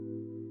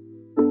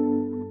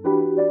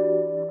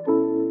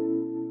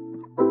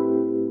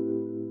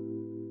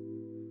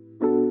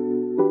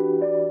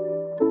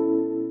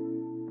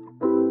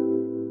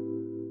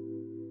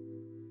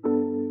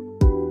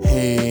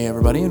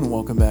everybody, and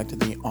welcome back to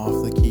the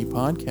Off the Key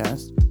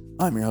podcast.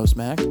 I'm your host,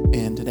 Mac,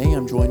 and today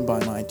I'm joined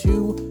by my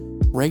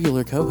two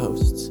regular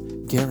co-hosts,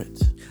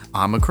 Garrett.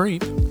 I'm a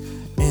creep.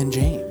 And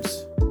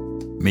James.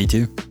 Me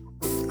too.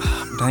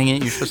 Dang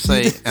it, you're supposed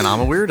to say, and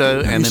I'm a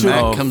weirdo, and then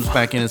Mac comes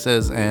back in and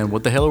says, and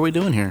what the hell are we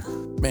doing here?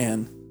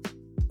 Man,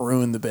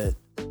 ruined the bit.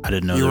 I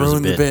didn't know You there was a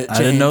ruined the bit. bit, I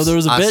didn't know James. there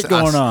was a bit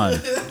going on.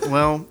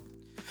 Well,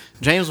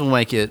 James will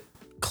make it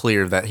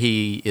clear that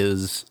he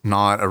is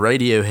not a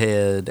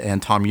Radiohead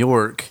and Tom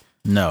York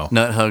No.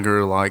 nut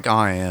hugger like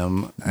I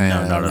am. And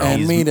No, not at all.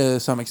 And me to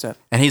some extent.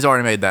 And he's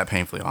already made that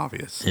painfully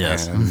obvious.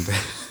 Yes. And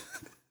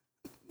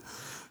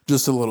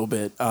Just a little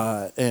bit.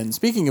 And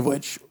speaking of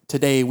which,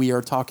 today we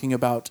are talking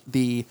about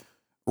the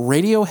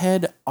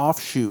Radiohead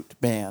offshoot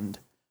band,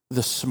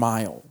 The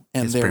Smile,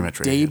 and It's their pretty much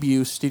Radiohead.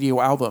 debut studio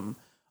album,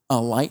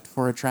 A Light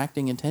for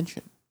Attracting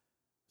Attention.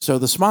 So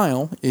The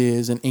Smile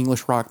is an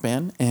English rock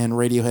band and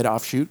Radiohead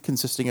offshoot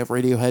consisting of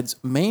Radiohead's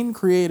main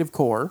creative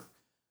core,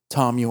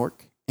 Tom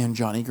York and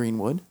Johnny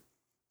Greenwood,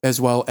 as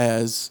well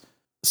as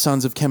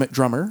Sons of Kemet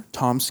drummer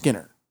Tom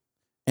Skinner.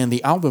 And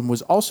the album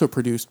was also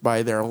produced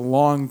by their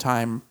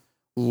longtime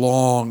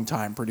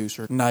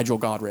producer, Nigel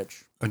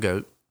Godrich. a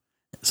goat.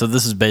 So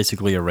this is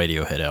basically a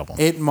Radiohead album.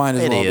 It might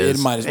as well be. It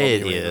might as well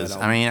It be. a Radiohead is.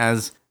 album. I mean,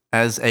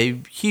 as a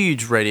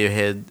huge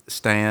Radiohead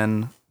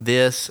stan,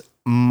 this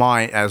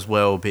might as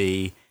well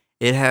be.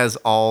 It has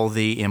all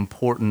the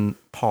important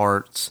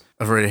parts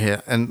of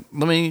Radiohead. And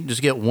let me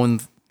just get one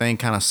thing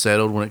kind of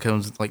settled when it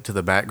comes like to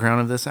the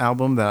background of this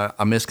album, that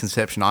a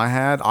misconception I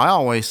had. I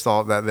always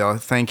thought that the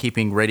thing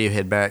keeping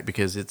Radiohead back,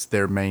 because it's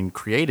their main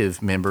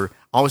creative member,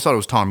 I always thought it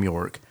was Tom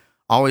York.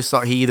 I always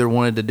thought he either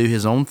wanted to do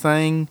his own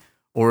thing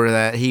or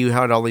that he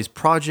had all these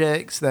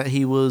projects that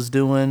he was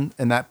doing,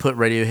 and that put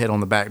Radiohead on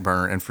the back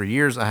burner. And for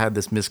years I had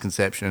this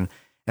misconception,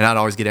 and I'd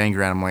always get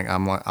angry at him.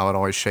 I would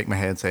always shake my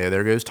head and say, oh,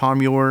 there goes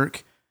Tom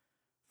York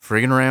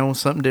frigging around with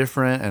something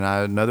different. And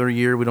another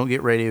year we don't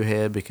get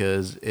Radiohead,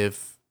 because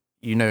if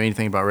you know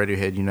anything about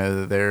Radiohead, you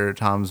know that their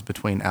times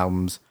between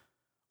albums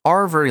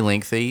are very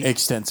lengthy.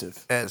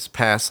 Extensive. It's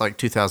past like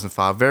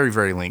 2005, very,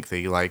 very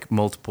lengthy, like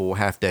multiple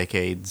half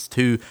decades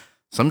to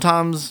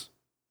sometimes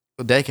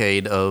a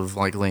decade of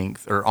like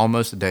length, or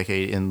almost a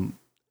decade in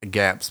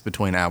gaps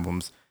between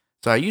albums.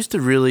 So I used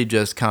to really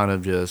just kind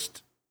of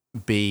just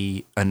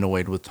be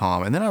annoyed with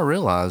Tom. And then I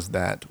realized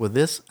that with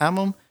this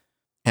album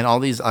and all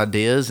these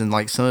ideas and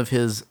like some of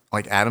his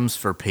like Atoms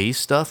for Peace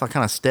stuff, I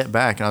kind of stepped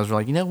back and I was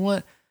like, you know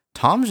what?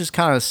 Tom's just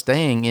kind of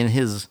staying in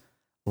his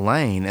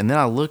lane. And then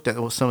I looked at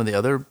what some of the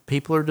other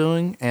people are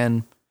doing,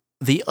 and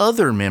the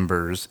other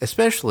members,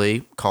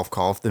 especially cough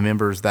cough, the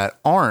members that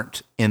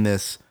aren't in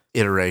this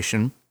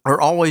iteration, are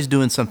always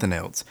doing something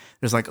else.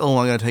 There's like, oh,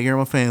 I got to take care of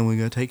my family, I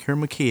got to take care of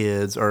my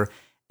kids. Or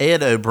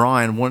Ed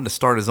O'Brien wanted to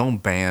start his own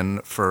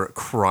band, for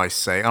Christ's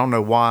sake. I don't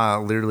know why,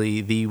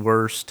 literally the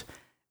worst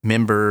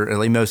member,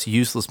 or the most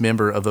useless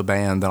member of a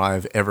band that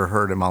I've ever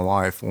heard in my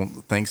life,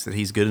 thinks that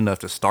he's good enough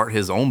to start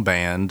his own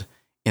band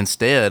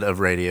instead of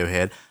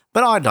Radiohead.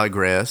 But I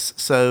digress.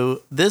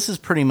 So this is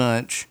pretty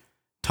much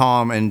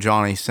Tom and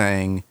Johnny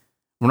saying,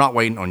 we're not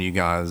waiting on you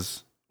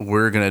guys.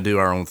 We're going to do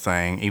our own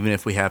thing, even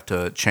if we have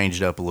to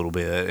change it up a little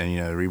bit and,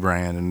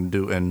 rebrand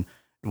and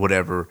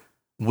whatever.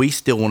 We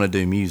still want to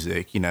do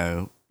music,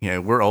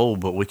 we're old,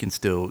 but we can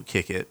still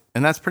kick it.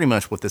 And that's pretty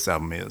much what this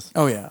album is.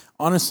 Oh, yeah.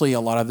 Honestly, a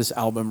lot of this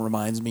album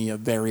reminds me of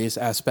various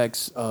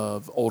aspects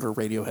of older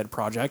Radiohead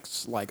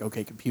projects, like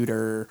OK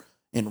Computer,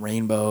 In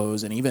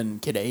Rainbows, and even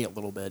Kid A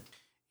little bit.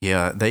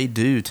 Yeah, they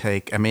do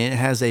take, it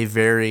has a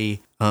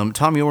very,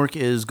 Tom York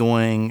is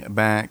going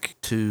back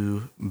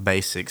to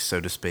basics,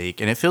 so to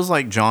speak. And it feels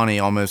like Johnny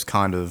almost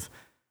kind of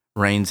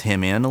reins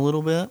him in a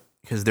little bit,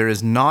 because there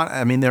is not,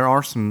 there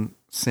are some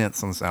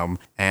synths on this album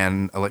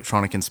and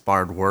electronic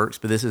inspired works,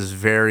 but this is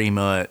very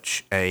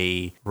much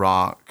a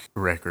rock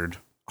record.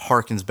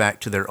 Harkens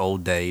back to their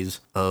old days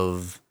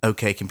of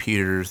OK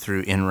Computer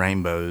through In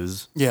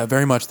Rainbows. Yeah,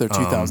 very much their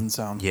 2000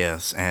 sound.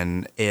 Yes,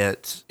 and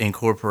it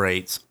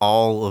incorporates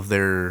all of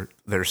their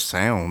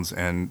sounds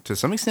and to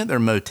some extent their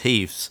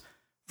motifs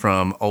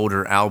from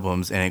older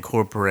albums, and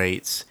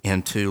incorporates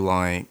into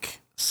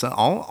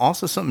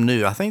also something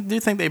new. I do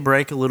think they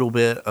break a little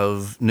bit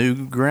of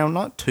new ground,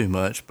 not too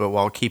much, but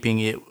while keeping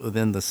it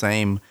within the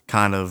same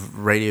kind of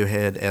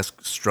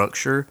Radiohead-esque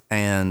structure,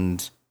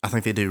 and I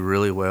think they do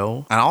really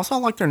well. And also I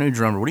like their new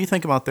drummer. What do you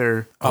think about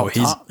their...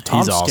 He's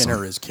awesome.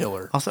 Skinner is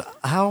killer. Also,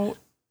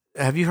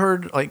 have you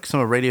heard like some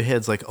of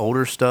Radiohead's like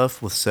older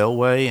stuff with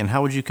Selway, and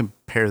how would you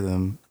compare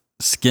them?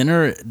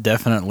 Skinner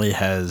definitely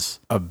has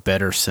a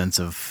better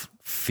sense of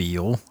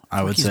feel,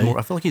 I would say.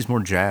 I feel like he's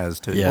more jazz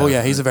too. Yeah. Oh,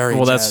 yeah, he's a very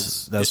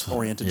that's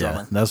oriented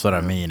drummer. That's what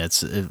I mean.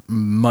 It's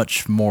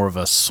much more of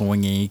a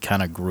swingy,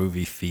 kind of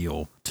groovy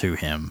feel to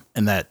him.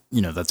 And that,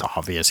 that's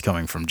obvious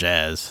coming from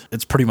jazz.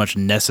 It's pretty much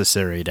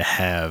necessary to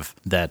have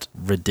that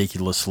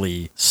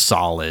ridiculously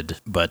solid,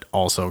 but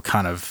also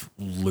kind of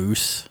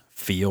loose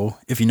feel,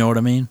 if you know what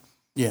I mean.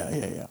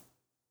 Yeah.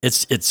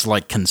 It's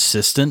like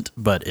consistent,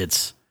 but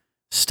it's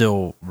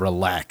still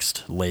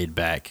relaxed, laid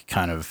back,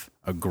 kind of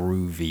a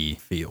groovy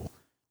feel.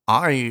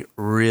 I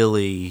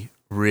really,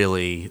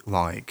 really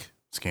like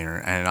Skinner,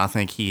 and I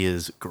think he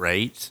is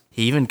great.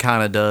 He even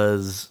kind of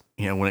does,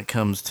 when it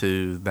comes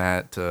to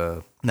that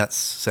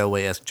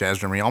Selway-esque jazz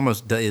drummer,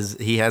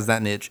 he has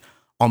that niche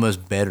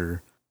almost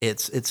better.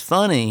 It's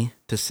funny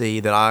to see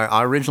that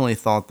I originally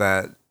thought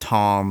that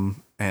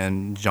Tom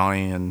and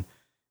Johnny and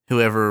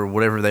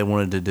whatever they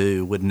wanted to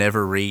do would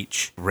never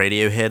reach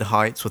Radiohead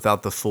heights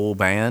without the full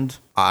band.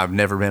 I've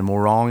never been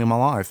more wrong in my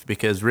life,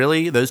 because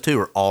really those two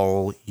are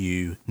all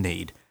you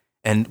need.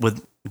 And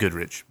with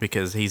Goodrich,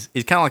 because he's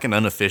kind of like an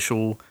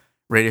unofficial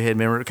Radiohead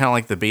member, kind of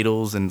like the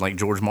Beatles and like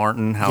George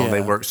Martin, how they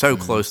worked so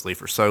closely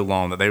for so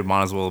long that they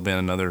might as well have been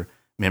another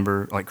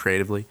member, like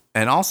creatively.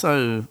 And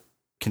also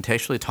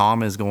contextually,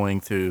 Tom is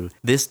going through,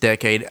 this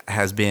decade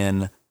has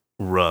been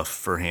rough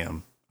for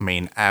him. I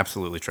mean,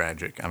 absolutely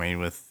tragic. I mean,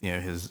 with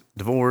his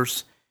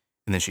divorce,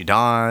 and then she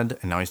died,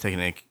 and now he's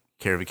taking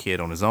care of a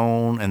kid on his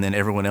own, and then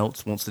everyone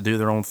else wants to do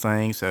their own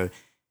thing. So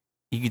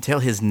you can tell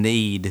his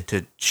need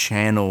to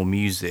channel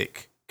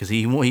music, because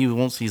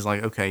he's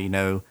like, okay,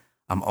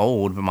 I'm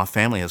old, but my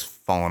family has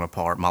fallen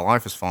apart. My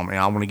life has fallen. And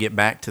I want to get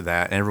back to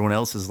that. And everyone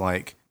else is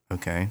like,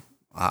 okay,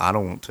 I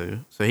don't want to.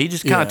 So he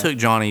just kind of took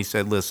Johnny. He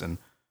said, listen,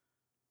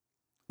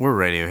 we're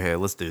Radiohead.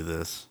 Let's do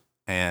this.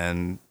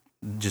 And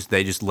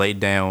they just laid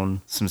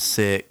down some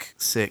sick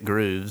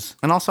grooves.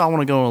 And also, I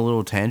want to go on a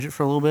little tangent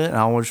for a little bit. And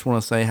I just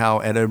want to say how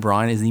Ed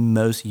O'Brien is the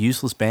most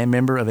useless band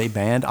member of a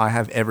band I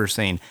have ever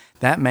seen.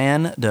 That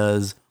man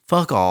does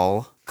fuck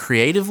all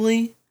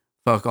creatively,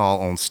 fuck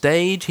all on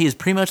stage. He is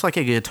pretty much like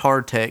a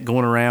guitar tech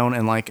going around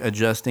and like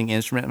adjusting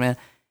instrument, man.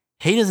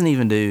 He doesn't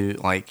even do,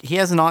 he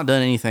has not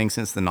done anything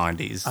since the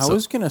 90s. I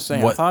was going to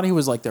say, I thought he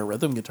was like their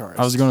rhythm guitarist.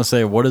 I was going to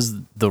say, what is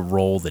the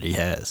role that he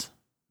has?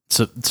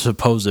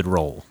 Supposed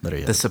role that he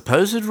has. The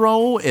supposed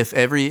role,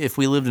 if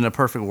we lived in a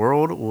perfect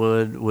world,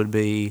 would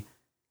be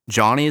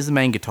Johnny is the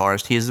main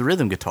guitarist. He is the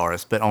rhythm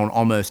guitarist, but on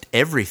almost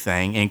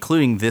everything,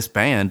 including this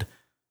band,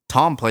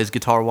 Tom plays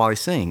guitar while he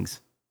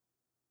sings.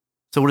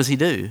 So what does he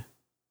do?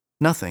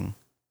 Nothing.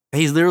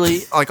 He's literally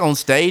like on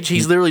stage.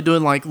 He's literally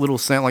doing like little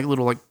sound, like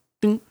little like.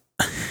 Ding,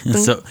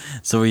 ding,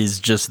 so he's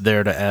just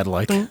there to add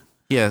like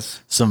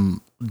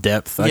some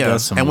depth. I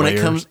guess. Some when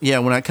layers.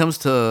 when it comes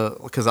to,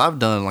 because I've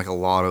done like a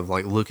lot of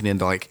like looking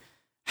into like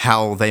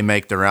how they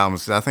make their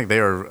albums. I think they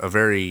are a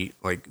very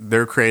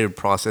their creative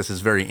process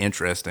is very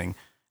interesting.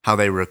 How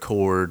they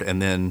record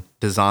and then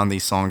design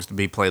these songs to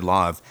be played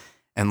live,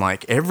 and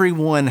like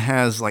everyone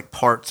has like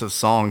parts of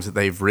songs that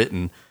they've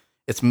written.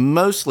 It's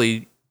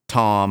mostly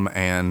Tom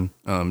and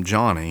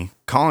Johnny.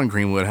 Colin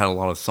Greenwood had a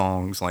lot of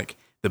songs, like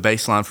the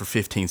bass line for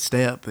 15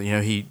 Step.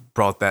 He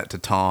brought that to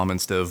Tom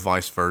instead of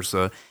vice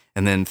versa.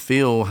 And then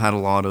Phil had a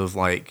lot of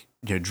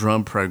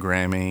drum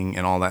programming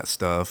and all that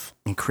stuff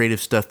and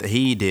creative stuff that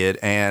he did.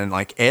 And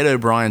like Ed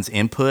O'Brien's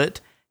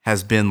input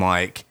has been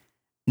I've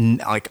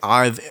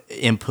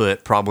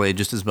input probably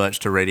just as much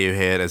to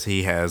Radiohead as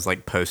he has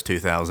post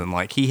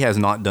 2000. He has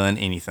not done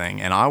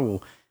anything,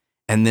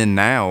 and then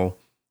now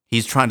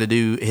he's trying to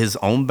do his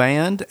own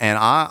band. And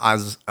I,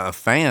 as a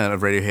fan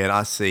of Radiohead,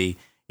 I see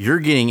you're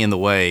getting in the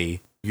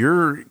way.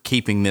 You're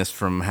keeping this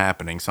from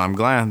happening. So I'm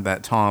glad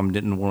that Tom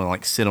didn't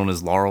want to sit on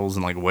his laurels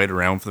and wait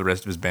around for the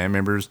rest of his band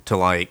members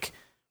to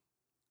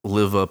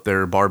live up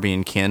their Barbie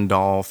and Ken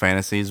doll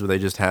fantasies where they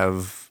just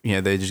have,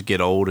 they just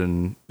get old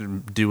and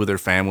do with their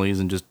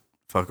families and just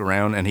fuck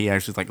around. And he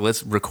actually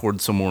let's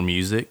record some more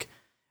music,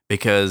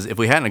 because if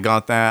we hadn't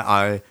got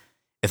that,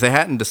 if they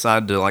hadn't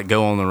decided to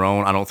go on their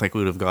own, I don't think we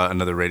would have got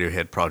another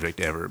Radiohead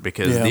project ever,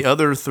 because the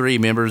other three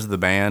members of the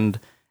band,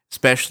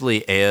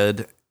 especially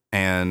Ed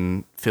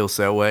and Phil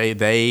Selway,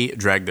 they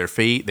drag their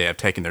feet. They have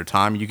taken their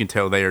time. You can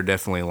tell they are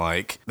definitely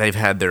they've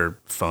had their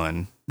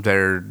fun.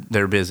 They're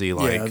busy.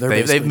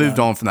 They've moved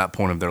on from that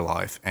point of their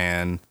life,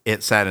 and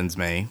it saddens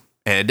me.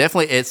 And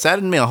it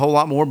saddened me a whole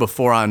lot more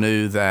before I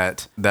knew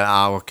that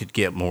I could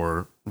get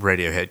more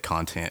Radiohead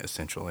content,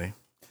 essentially.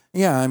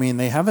 Yeah, I mean,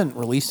 they haven't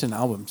released an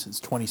album since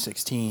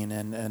 2016,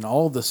 and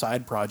all of the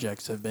side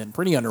projects have been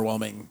pretty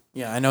underwhelming.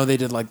 Yeah, I know they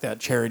did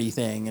that charity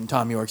thing, and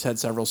Tom York's had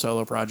several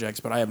solo projects,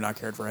 but I have not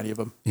cared for any of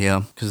them.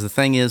 Yeah, because the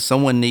thing is,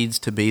 someone needs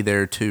to be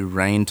there to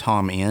rein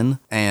Tom in,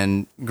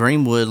 and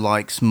Greenwood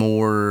likes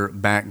more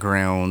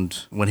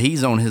background. When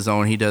he's on his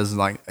own, he does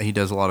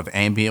a lot of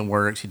ambient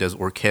works, he does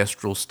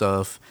orchestral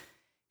stuff.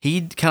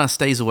 He kind of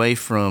stays away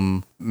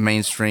from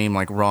mainstream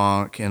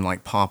rock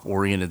and pop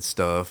oriented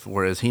stuff,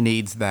 whereas he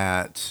needs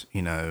that,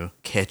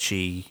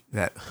 catchy,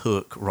 that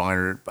hook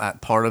writer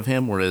part of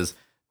him, whereas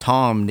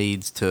Tom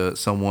needs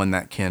someone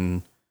that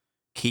can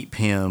keep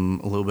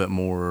him a little bit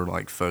more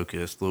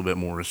focused, a little bit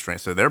more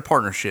restrained. So their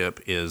partnership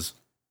is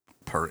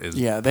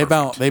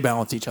they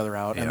balance each other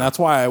out, and that's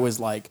why I was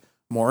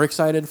more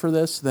excited for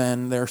this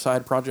than their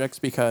side projects,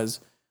 because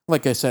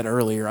like I said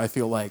earlier, I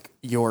feel like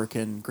York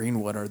and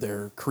Greenwood are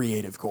their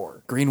creative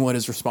core. Greenwood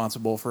is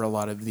responsible for a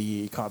lot of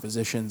the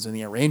compositions and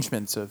the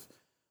arrangements of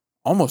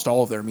almost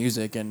all of their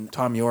music, and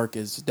Tom York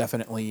is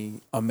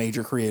definitely a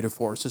major creative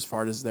force as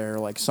far as their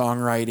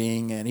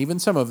songwriting and even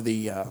some of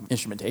the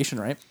instrumentation,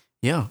 right?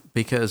 Yeah,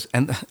 because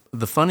and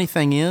the funny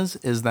thing is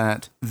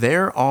that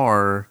there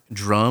are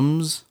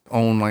drums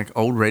on like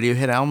old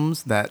Radiohead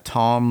albums that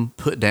Tom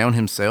put down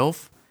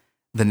himself.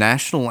 The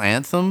national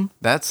anthem,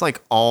 that's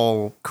like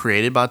all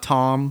created by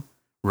Tom,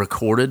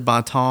 recorded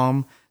by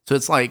Tom. So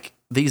it's like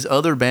these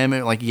other band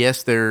members, like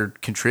yes, they're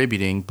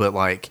contributing, but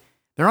like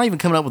they're not even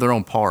coming up with their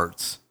own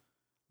parts.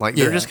 Like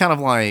they're Yeah. just kind of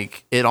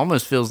like, it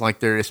almost feels like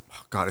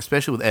God,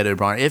 especially with Ed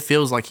O'Brien, it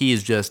feels like he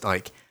is just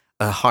like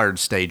a hired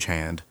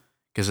stagehand.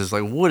 Because it's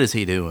like, what is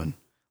he doing?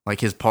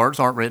 Like his parts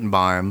aren't written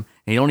by him,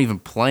 and he don't even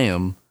play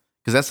them.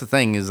 Because that's the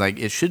thing is like,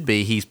 it should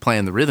be he's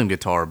playing the rhythm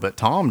guitar, but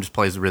Tom just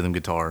plays the rhythm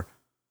guitar.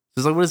 So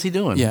it's like, what is he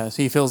doing? Yeah,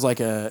 so he feels like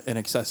an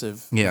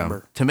excessive Yeah.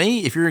 member. To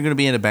me, if you're going to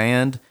be in a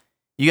band,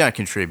 you got to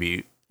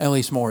contribute. At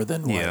least more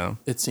than what Yeah.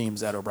 it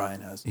seems that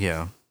O'Brien has.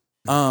 Yeah.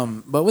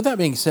 But with that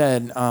being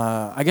said,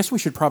 I guess we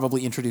should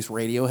probably introduce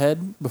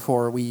Radiohead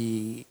before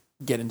we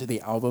get into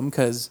the album,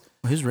 because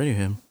Who's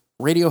Radiohead?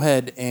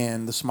 Radiohead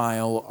and The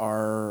Smile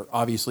are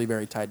obviously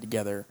very tied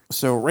together.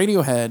 So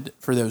Radiohead,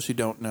 for those who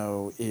don't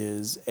know,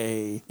 is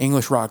a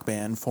English rock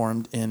band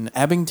formed in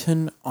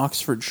Abington,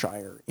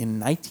 Oxfordshire in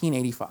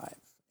 1985.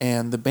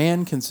 And the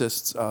band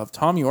consists of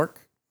Tom York,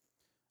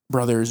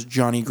 brothers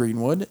Johnny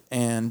Greenwood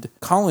and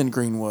Colin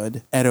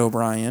Greenwood, Ed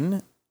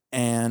O'Brien,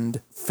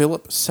 and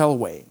Philip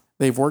Selway.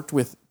 They've worked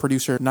with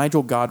producer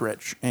Nigel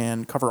Godrich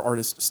and cover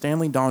artist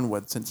Stanley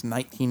Donwood since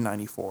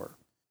 1994.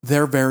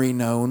 They're very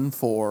known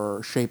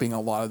for shaping a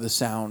lot of the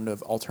sound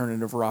of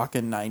alternative rock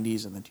in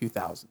 90s and the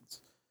 2000s.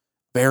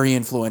 Very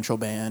influential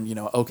band. You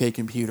know, OK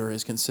Computer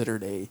is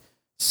considered a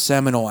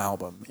seminal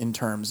album in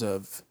terms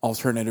of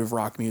alternative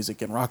rock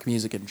music and rock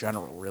music in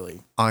general,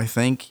 really. I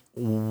think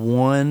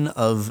one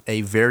of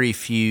a very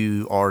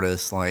few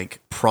artists, like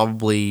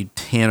probably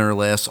 10 or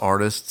less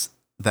artists,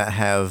 that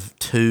have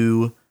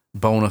 2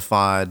 bona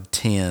fide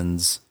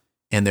 10s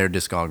in their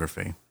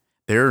discography.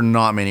 There are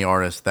not many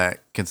artists that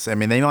can say, I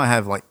mean, they might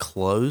have like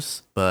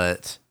close,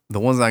 but the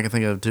ones that I can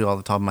think of too off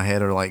the top of my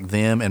head are like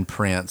them and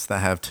Prince that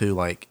have 2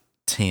 like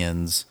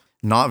 10s.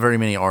 Not very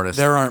many artists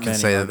There aren't can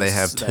many say that they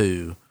have artists that-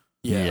 2.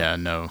 Yeah,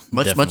 no.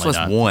 Much definitely less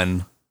not.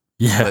 1,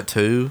 Yeah. but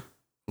 2.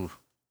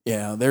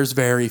 Yeah, there's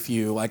very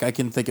few. Like, I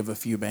can think of a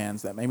few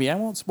bands that maybe I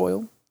won't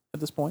spoil at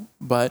this point,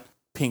 but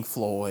Pink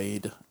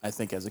Floyd, I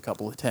think, has a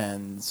couple of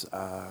 10s.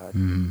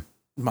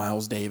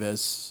 Miles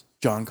Davis,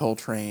 John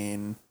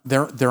Coltrane.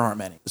 There aren't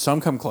many.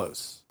 Some come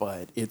close,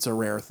 but it's a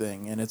rare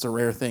thing, and it's a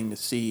rare thing to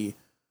see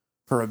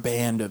for a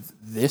band of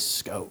this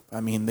scope.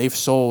 I mean, they've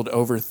sold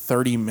over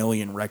 30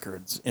 million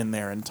records in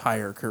their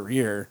entire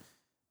career,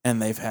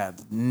 and they've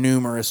had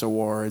numerous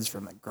awards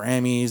from the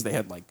Grammys. They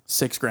had like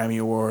 6 Grammy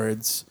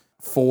Awards,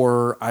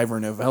 4 Ivor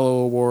Novello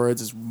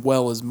Awards, as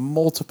well as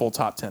multiple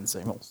top 10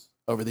 singles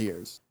over the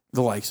years.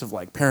 The likes of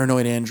like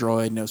Paranoid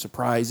Android, No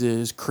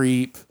Surprises,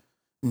 Creep,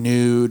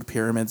 Nude,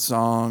 Pyramid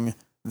Song,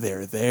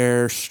 They're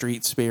There,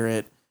 Street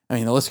Spirit. I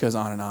mean, the list goes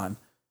on and on.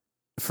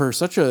 For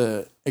such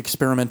a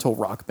experimental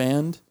rock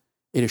band,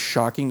 it is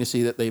shocking to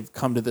see that they've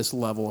come to this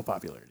level of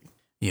popularity.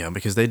 Yeah,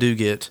 because they do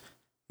get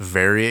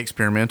very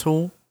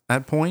experimental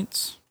at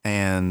points,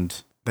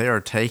 and they are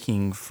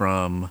taking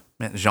from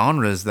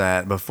genres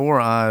that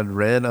before I'd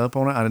read up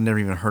on it, I'd never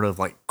even heard of,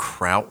 like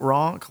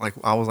krautrock. Like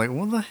I was like,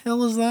 what the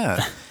hell is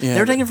that? Yeah,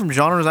 They're taking from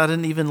genres I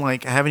didn't even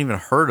like, haven't even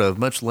heard of,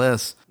 much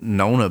less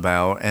known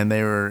about, and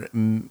they were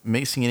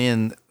mixing it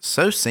in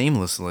so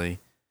seamlessly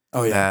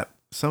Oh, yeah. that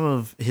some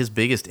of his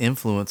biggest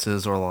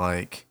influences are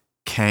like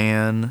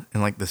Can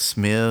and like the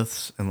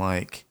Smiths and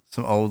like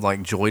some old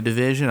like Joy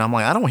Division. I'm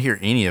like, I don't hear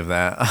any of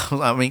that.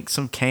 I mean,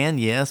 some Can,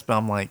 yes, but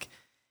I'm like,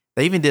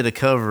 they even did a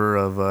cover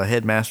of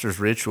Headmaster's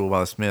Ritual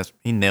by the Smiths.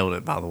 He nailed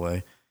it, by the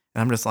way.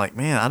 And I'm just like,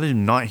 man, I did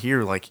not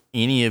hear like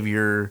any of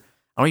your,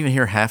 I don't even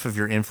hear half of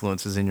your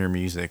influences in your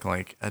music.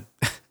 Like,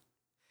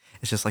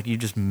 it's just like you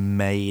just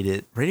made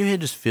it. Radiohead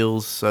just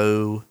feels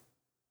so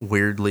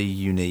weirdly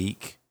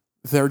unique.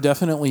 They're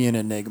definitely an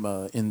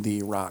enigma in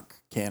the rock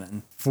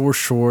canon. For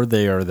sure,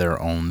 they are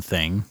their own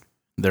thing.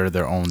 They're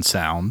their own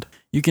sound.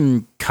 You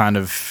can kind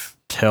of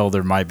tell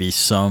there might be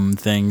some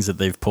things that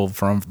they've pulled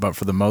from, but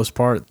for the most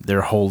part,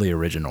 they're wholly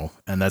original.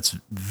 And that's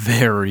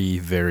very,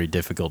 very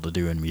difficult to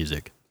do in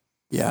music.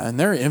 Yeah, and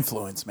their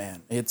influence,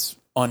 man, it's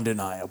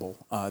undeniable.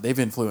 They've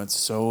influenced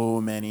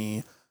so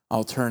many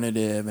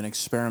alternative and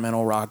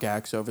experimental rock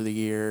acts over the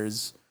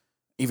years,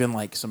 even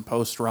like some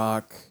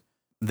post-rock.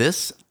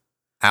 This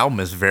album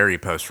is very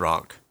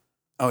post-rock.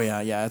 Oh,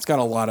 yeah. It's got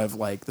a lot of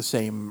like the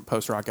same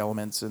post-rock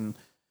elements and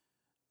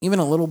even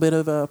a little bit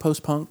of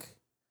post-punk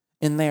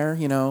in there,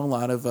 you know, a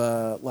lot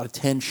of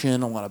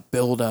tension, a lot of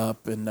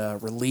build-up and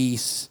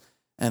release.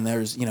 And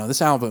there's, you know,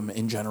 this album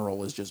in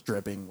general is just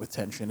dripping with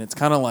tension. It's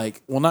kind of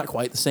like, well, not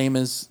quite the same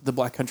as the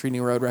Black Country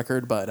New Road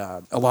record, but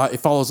it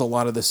follows a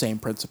lot of the same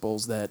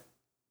principles that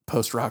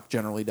post-rock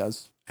generally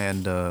does.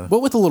 And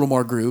But with a little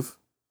more groove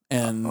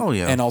and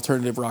yeah. and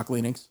alternative rock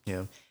leanings.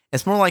 yeah,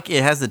 it's more like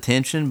it has the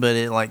tension, but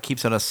it like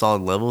keeps at a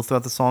solid level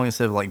throughout the song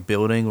instead of like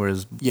building.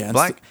 Whereas Yeah,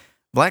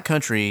 Black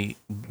Country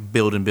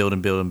build and build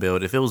and build and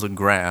build. If it was a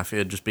graph,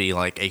 it'd just be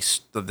like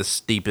the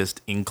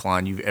steepest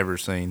incline you've ever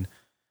seen.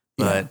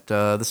 But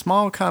the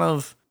Smile kind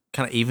of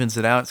evens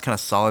it out. It's kind of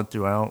solid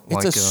throughout.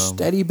 It's a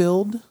steady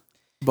build,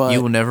 but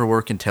You Will Never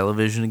Work in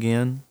Television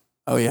Again.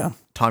 oh yeah,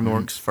 Tom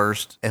York's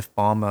first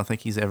F-bomb I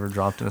think he's ever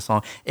dropped in a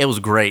song. It was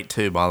great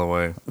too, by the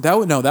way.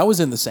 that was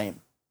in the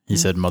same. He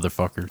said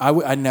motherfucker.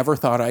 I never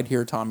thought I'd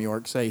hear Tom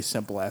York say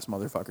simple ass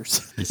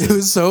motherfuckers. It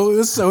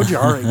was so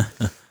jarring.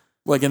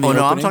 Like in the I'm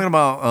opening. talking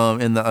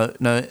about in the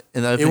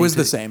opening. It was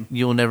the same.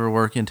 You'll Never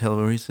Work in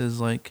Television. He says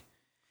like,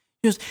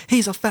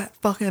 he's a fat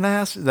fucking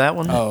ass. That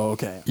one. Oh,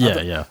 okay.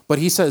 Yeah. But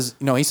he says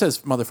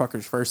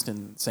motherfuckers first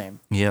in the same.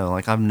 Yeah,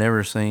 like I've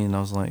never seen. I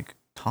was like,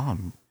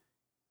 Tom,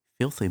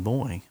 filthy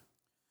boy.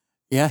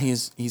 Yeah,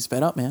 he's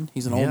fed up, man.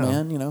 He's an old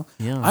man,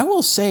 Yeah. I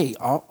will say,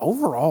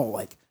 overall,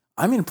 like,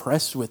 I'm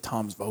impressed with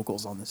Tom's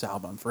vocals on this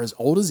album. For as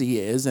old as he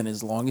is and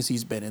as long as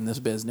he's been in this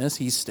business,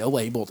 he's still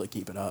able to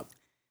keep it up.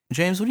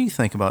 James, what do you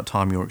think about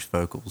Tom York's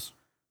vocals?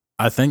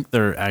 I think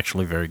they're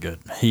actually very good.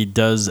 He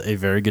does a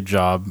very good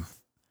job.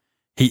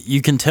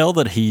 You can tell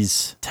that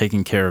he's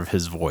taking care of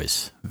his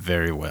voice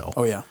very well.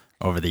 Oh, yeah.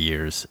 Over the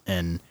years.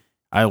 And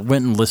I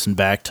went and listened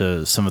back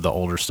to some of the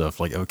older stuff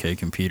like OK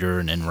Computer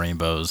and In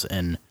Rainbows,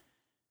 and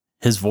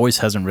his voice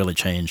hasn't really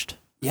changed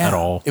at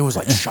all. It was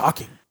like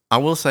shocking. I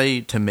will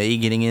say, to me,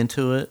 getting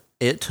into it,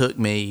 it took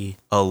me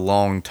a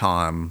long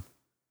time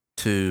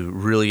to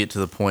really get to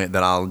the point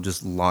that I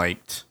just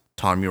liked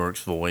Tom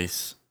York's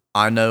voice.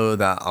 I know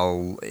that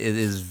it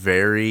is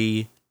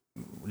very,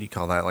 what do you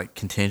call that, like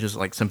contentious.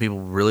 Like some people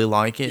really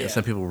like it, and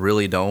some people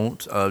really don't.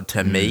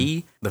 To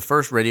me, the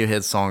first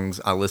Radiohead songs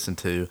I listened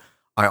to,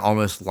 I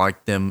almost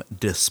liked them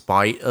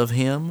despite of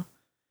him,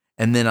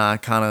 and then I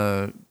kind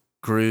of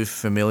grew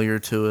familiar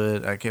to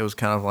it. Like it was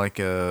kind of like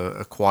a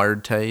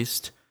acquired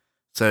taste.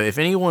 So if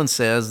anyone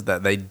says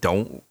that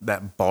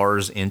that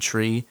bars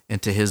entry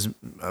into his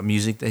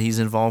music that he's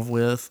involved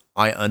with,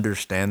 I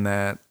understand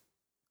that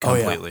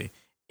completely.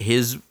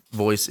 His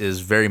voice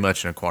is very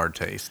much an acquired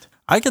taste.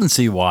 I can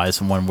see why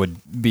someone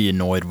would be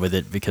annoyed with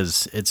it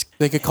because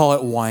they could call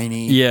it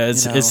whiny. Yeah,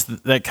 it's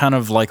that kind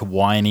of like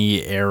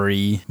whiny,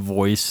 airy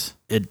voice.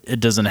 It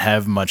doesn't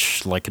have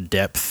much like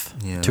depth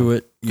to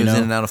it. Goes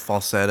in and out of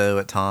falsetto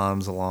at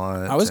times a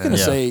lot. I was going to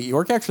say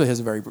York actually has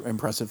a very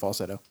impressive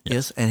falsetto.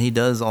 Yes, and he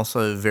does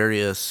also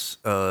various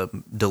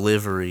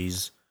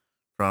deliveries.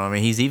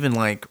 He's even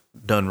like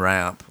done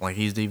rap. Like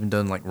he's even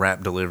done like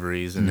rap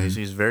deliveries, and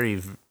he's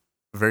very,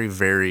 very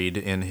varied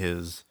in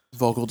his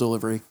vocal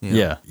delivery.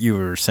 Yeah, you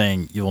were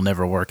saying You'll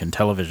Never Work in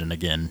Television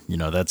Again.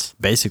 That's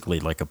basically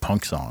like a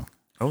punk song.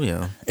 Oh,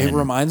 yeah. It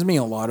reminds me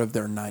a lot of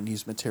their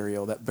 90s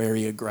material, that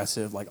very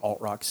aggressive, like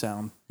alt-rock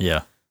sound.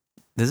 Yeah.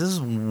 This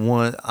is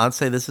I'd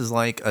say this is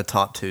like a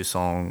top 2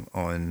 song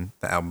on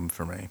the album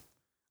for me.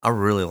 I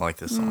really like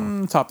this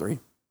song. Top 3.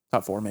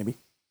 Top 4, maybe.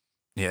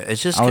 Yeah,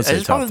 it's just, it's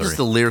probably top 3. just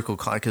the lyrical,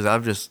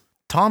 because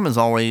Tom is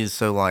always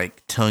so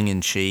like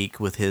tongue-in-cheek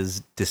with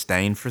his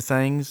disdain for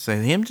things. So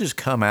him just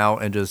come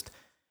out and just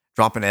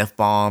drop an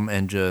F-bomb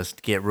and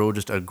just get real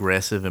just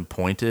aggressive and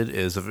pointed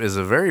is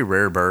a very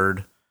rare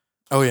bird.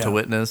 To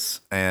witness,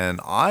 and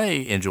I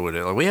enjoyed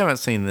it. Like we haven't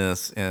seen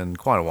this in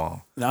quite a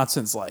while. Not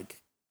since what?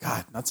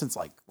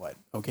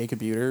 OK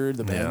Computer,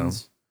 the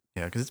Bends.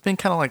 Yeah, because it's been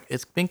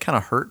kind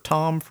of hurt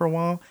Tom for a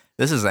while.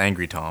 This is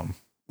angry Tom.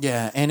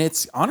 Yeah, and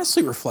it's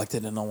honestly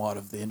reflected in a lot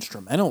of the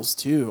instrumentals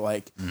too.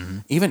 Like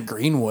even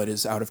Greenwood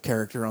is out of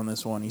character on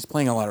this one. He's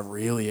playing a lot of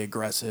really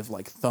aggressive,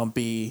 like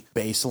thumpy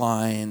bass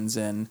lines,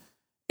 and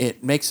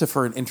it makes it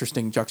for an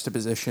interesting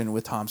juxtaposition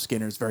with Tom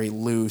Skinner's very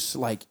loose,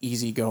 like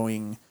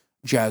easygoing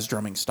jazz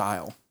drumming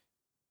style.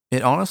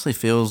 It honestly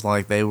feels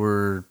like they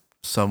were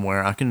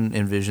somewhere. I can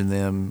envision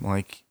them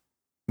like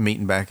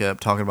meeting back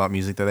up, talking about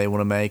music that they want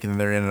to make, and then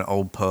they're in an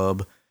old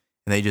pub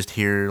and they just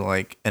hear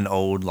like an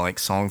old like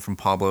song from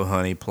Pablo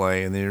Honey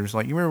play, and they're just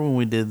like, "You remember when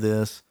we did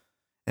this?"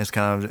 And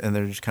and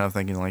they're just kind of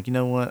thinking like, you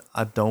know what?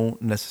 I don't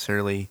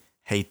necessarily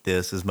hate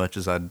this as much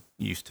as I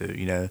used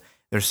to.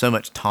 There's so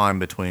much time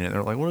between it.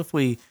 They're like, what if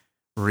we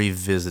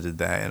revisited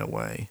that in a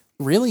way?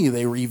 Really,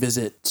 they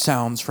revisit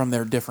sounds from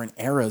their different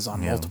eras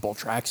on multiple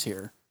tracks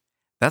here.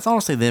 That's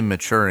honestly them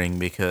maturing,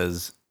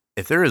 because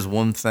if there is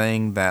one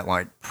thing that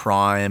like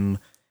prime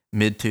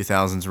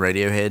mid-2000s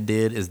Radiohead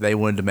did, is they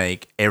wanted to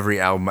make every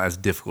album as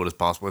difficult as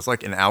possible. It's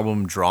like an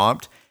album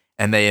dropped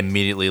and they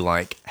immediately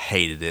like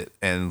hated it,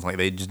 and like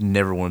they just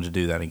never wanted to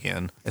do that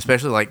again,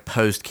 especially like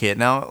post Kid.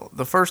 Now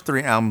the first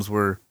 3 albums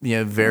were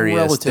various.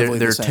 Relatively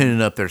they're the same.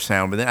 tuning up their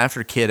sound, but then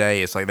after Kid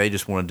A, it's like they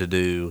just wanted to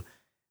do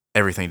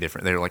everything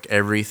different. They're like,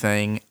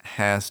 everything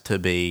has to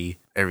be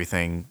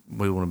everything.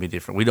 We want to be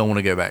different. We don't want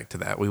to go back to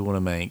that. We want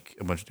to make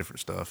a bunch of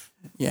different stuff.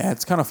 Yeah,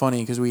 it's kind of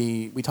funny because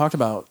we talked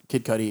about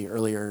Kid Cudi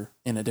earlier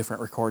in a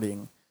different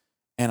recording,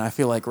 and I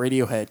feel like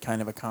Radiohead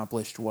kind of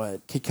accomplished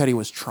what Kid Cudi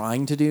was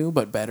trying to do,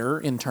 but better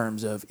in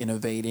terms of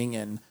innovating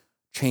and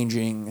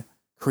changing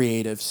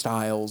creative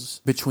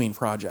styles between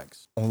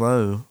projects.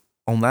 Although,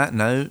 on that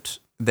note,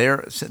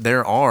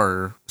 there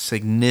are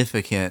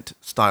significant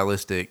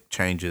stylistic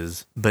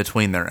changes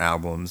between their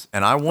albums,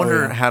 and I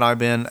wonder had I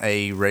been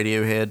a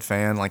Radiohead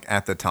fan like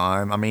at the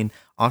time. I mean,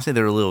 obviously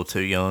they're a little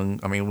too young.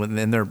 I mean, when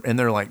in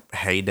their like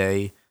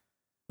heyday,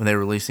 when they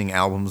were releasing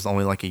albums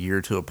only like a year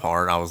or two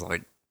apart, I was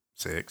like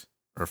 6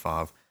 or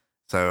 5.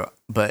 So,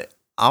 but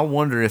I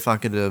wonder if I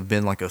could have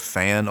been like a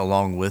fan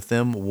along with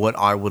them, what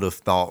I would have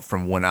thought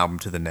from one album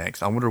to the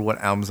next. I wonder what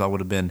albums I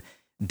would have been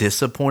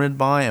disappointed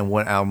by, and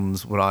what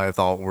albums would I have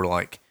thought were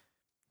like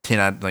 10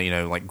 out,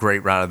 like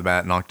great right out of the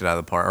bat, knocked it out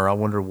of the park. Or I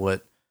wonder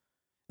what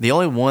the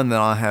only one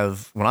that I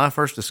have, when I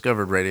first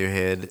discovered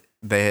Radiohead,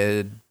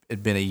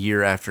 it'd been a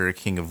year after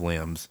King of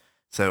Limbs,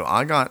 so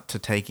I got to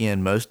take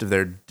in most of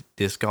their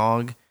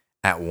discog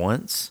at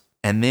once,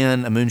 and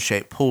then A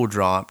Moon-Shaped Pool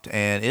dropped,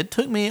 and it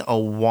took me a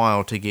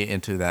while to get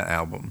into that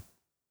album.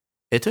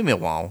 It took me a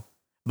while,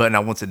 but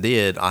now once it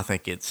did, I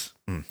think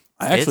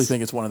I actually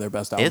think it's one of their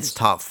best albums. It's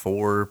top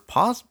 4,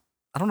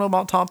 I don't know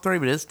about top 3,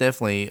 but it's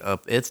definitely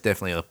up. It's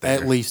definitely up there.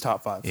 At least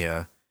top 5.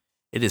 Yeah,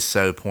 it is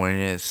so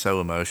poignant. It's so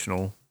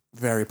emotional.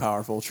 Very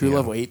powerful. True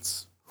Love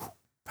Waits.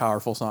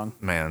 Powerful song.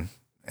 Man,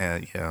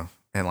 and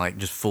and like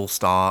just Full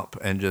Stop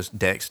and just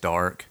Deck's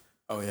Dark.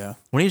 Oh yeah.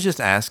 When he's just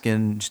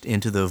asking, just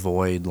into the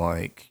void,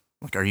 like,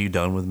 are you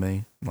done with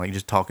me? Like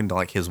just talking to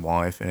like his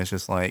wife, and it's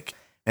just like,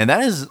 and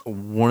that is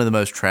one of the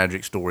most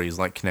tragic stories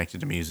like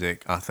connected to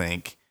music, I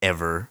think,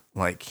 ever.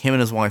 Like him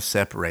and his wife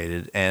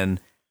separated, and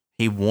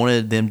he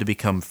wanted them to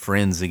become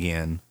friends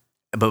again,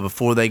 but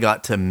before they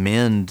got to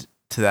mend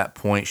to that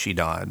point, she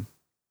died.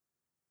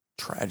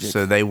 Tragic.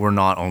 So they were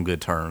not on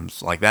good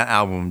terms. Like that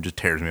album just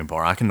tears me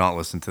apart. I cannot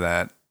listen to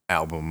that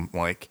album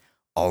like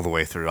all the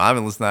way through. I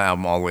haven't listened to that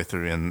album all the way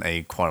through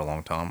in quite a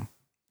long time.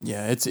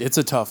 Yeah, it's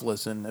a tough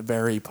listen, a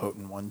very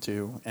potent one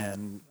too,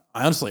 and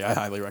I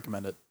highly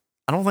recommend it.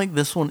 I don't think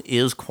this one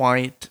is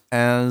quite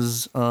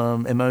as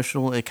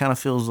emotional. It kind of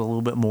feels a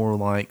little bit more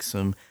like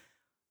some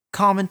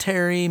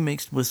commentary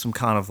mixed with some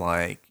kind of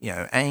like,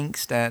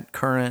 angst at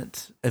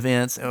current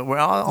events. Where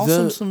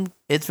also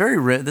it's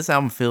very this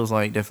album feels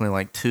like definitely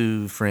like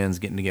two friends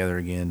getting together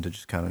again to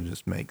just kind of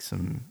just make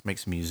some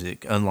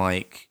music.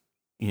 Unlike,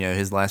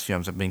 his last few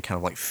albums have been kind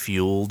of like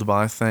fueled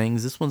by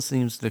things. This one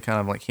seems to kind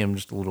of like him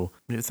just a little,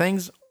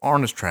 things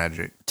aren't as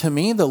tragic. To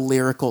me, the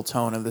lyrical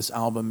tone of this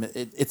album,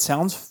 it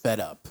sounds fed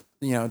up.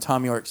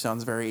 Tom York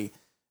sounds very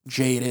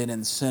jaded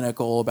and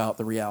cynical about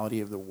the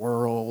reality of the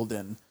world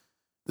and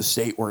the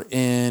state we're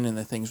in and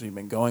the things we've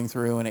been going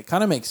through. And it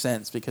kind of makes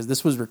sense because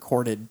this was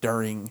recorded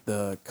during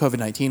the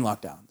COVID-19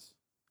 lockdowns.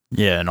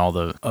 Yeah, and all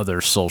the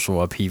other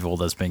social upheaval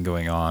that's been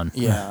going on.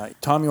 Yeah,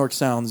 Tom York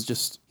sounds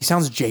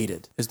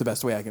jaded is the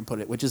best way I can put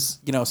it, which is,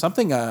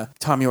 something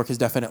Tom York has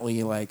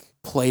definitely like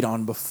played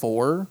on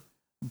before,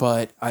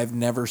 but I've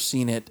never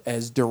seen it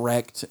as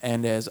direct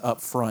and as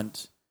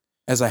upfront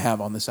as I have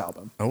on this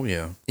album. Oh,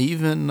 yeah.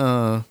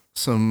 Even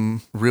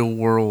some real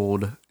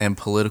world and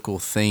political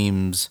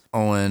themes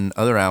on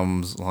other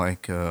albums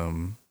like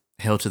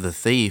Hail to the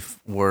Thief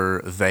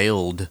were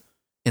veiled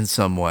in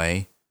some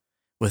way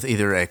with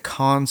either a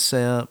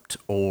concept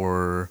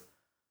or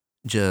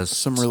just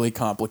some really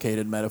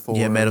complicated metaphors.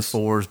 Yeah,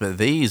 metaphors, but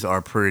these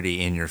are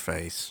pretty in your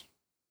face.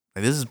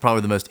 Like, this is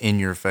probably the most in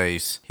your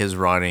face his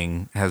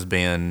writing has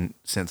been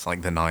since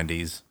like the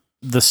 90s.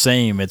 The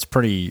same. It's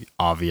pretty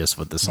obvious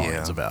what the song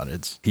is about.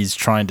 He's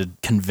trying to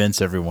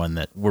convince everyone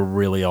that we're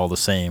really all the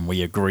same.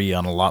 We agree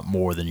on a lot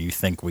more than you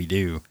think we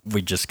do.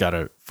 We just got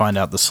to find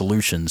out the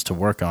solutions to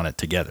work on it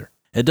together.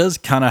 It does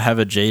kind of have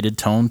a jaded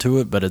tone to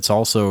it, but it's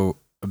also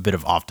a bit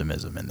of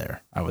optimism in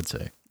there, I would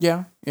say.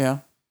 Yeah.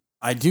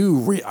 I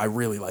do. I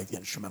really like the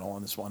instrumental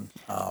on this one.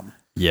 The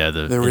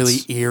really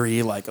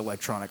eerie, like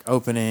electronic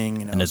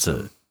opening, and it's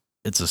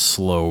a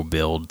slow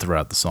build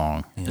throughout the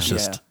song. Yeah. It's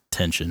just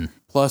tension.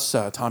 Plus,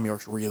 Tom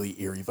York's really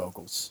eerie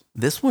vocals.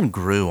 This one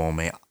grew on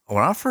me.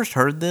 When I first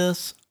heard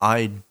this,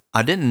 I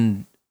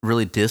didn't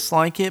really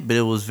dislike it, but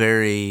it was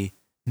very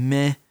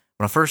meh.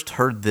 When I first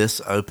heard this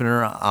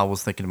opener, I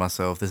was thinking to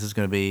myself, this is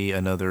going to be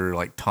another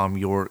like Tom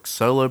York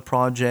solo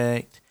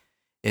project.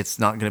 It's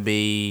going to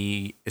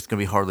be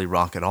hardly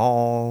rock at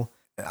all.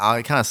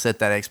 I kind of set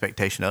that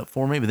expectation up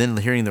for me, but then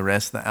hearing the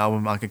rest of the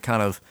album, I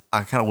kind of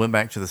went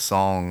back to the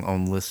song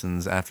on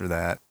listens after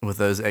that. With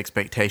those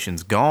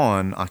expectations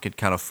gone, I could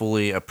kind of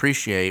fully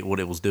appreciate what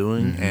it was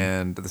doing,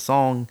 and the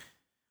song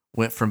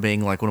went from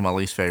being like one of my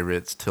least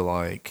favorites to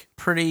like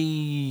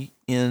pretty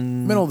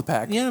in middle of the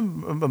pack. Yeah,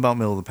 about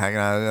middle of the pack.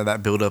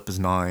 That build up is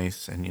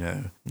nice, and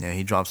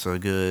he drops a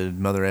good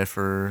mother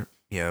effer.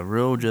 Yeah,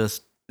 real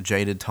just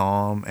jaded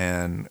Tom,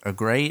 and a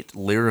great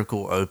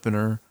lyrical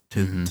opener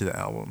to the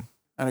album.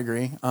 I'd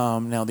agree.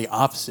 Now the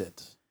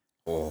opposite.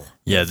 Oh,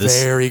 yeah,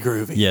 very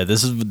groovy. Yeah,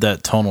 this is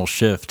that tonal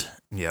shift.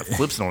 Yeah,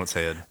 flips it on its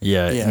head.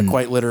 Yeah,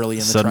 quite literally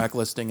in the track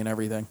listing and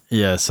everything.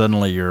 Yeah,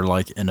 suddenly you're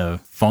like in a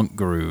funk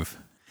groove.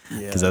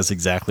 Because that's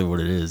exactly what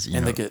it is.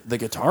 And the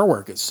guitar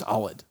work is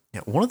solid.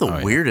 Yeah, one of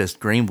the weirdest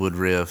Greenwood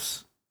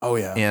riffs Oh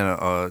yeah.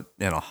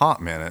 in a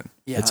hot minute.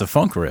 Yeah. It's a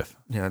funk riff.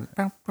 Yeah.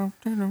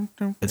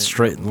 It's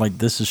straight like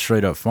this is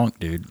straight up funk,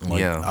 dude. Like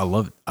Yeah. I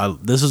love it.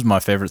 This is my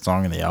favorite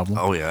song in the album.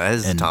 Oh yeah, that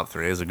is And- top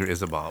three.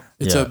 It's a bop.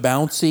 It's Yeah. a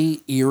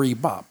bouncy, eerie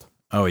bop.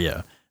 Oh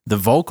yeah, the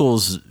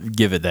vocals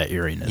give it that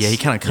eeriness. Yeah, he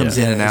kind of comes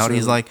Yeah, in and it's out.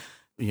 He's really- like,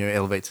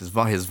 elevates his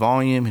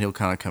volume, and he'll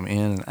kind of come in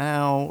and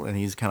out, and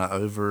he's kind of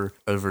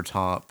over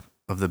top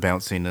of the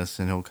bounciness,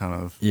 and he'll kind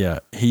of Yeah,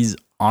 he's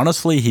on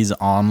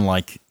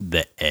like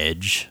the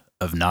edge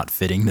of not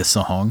fitting the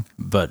song,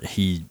 but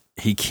he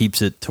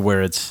keeps it to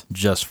where it's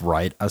just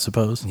right, I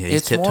suppose. he's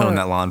It's tiptoeing more-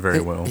 that line very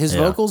well. His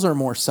Yeah. vocals are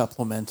more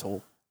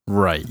supplemental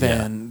Right.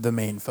 than the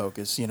main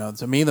focus.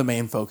 To me, the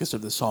main focus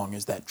of the song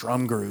is that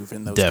drum groove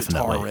and those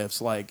Definitely. guitar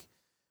riffs. Like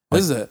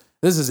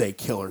this is a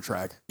killer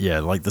track. Yeah.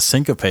 Like the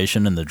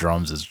syncopation in the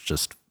drums is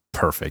just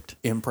perfect.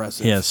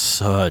 Impressive. He has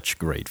such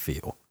great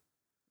feel.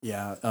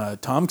 Yeah.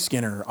 Tom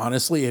Skinner,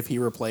 honestly, if he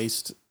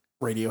replaced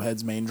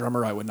Radiohead's main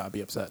drummer, I would not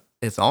be upset.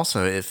 It's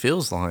also, it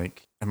feels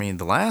like,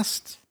 the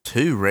last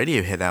two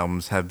Radiohead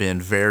albums have been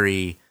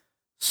very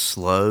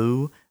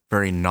slow,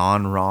 very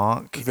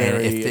non-rock,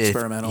 Very and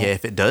experimental.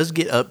 If it does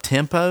get up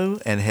tempo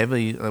and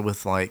heavy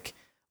with like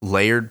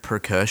layered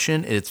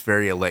percussion, it's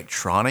very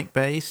electronic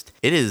based.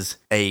 It is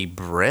a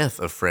breath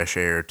of fresh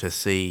air to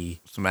see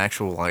some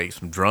actual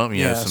some drum,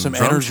 some drum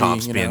energy,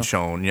 chops being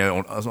shown,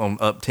 on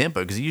up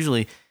tempo, because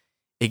usually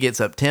it gets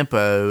up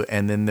tempo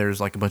and then there's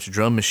like a bunch of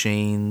drum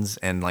machines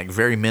and like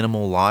very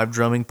minimal live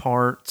drumming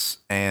parts,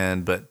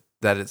 but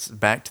that it's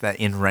back to that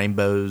In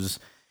Rainbows,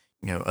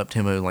 up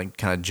tempo, like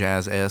kind of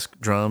jazz-esque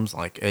drums.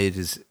 Like it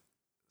is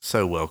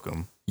so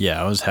welcome.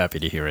 Yeah, I was happy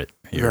to hear it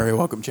here. Very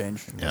welcome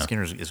change. Yeah. Yeah.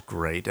 Skinner is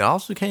great. It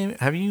also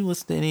have you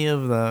listened to any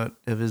of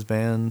his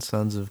band,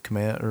 Sons of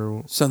Kemet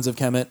or? Sons of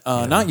Kemet,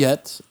 not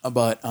yet,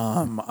 but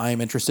I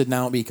am interested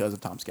now because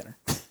of Tom Skinner.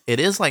 It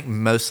is like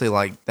mostly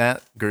like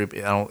that group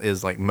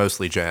is like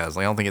mostly jazz.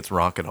 Like I don't think it's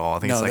rock at all. I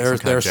think it's like some kind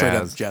they're of straight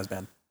up jazz. jazz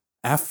band.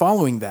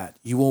 Following that,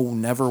 you will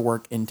never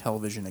work in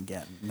television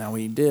again. Now,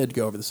 we did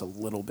go over this a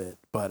little bit,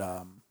 but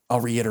I'll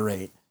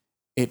reiterate.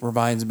 It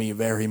reminds me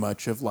very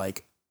much of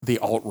like the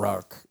alt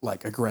rock,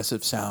 like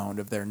aggressive sound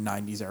of their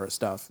 90s era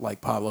stuff, like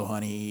Pablo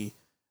Honey,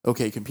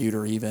 OK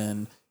Computer,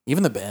 even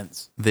the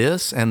Bends.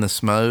 This and The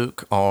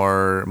Smoke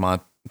are my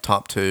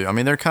top two.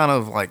 They're kind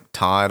of like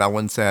tied. I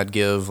wouldn't say I'd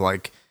give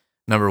like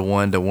number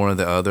one to one or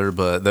the other,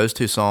 but those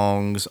two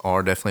songs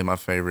are definitely my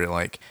favorite.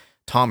 Like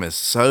Tom is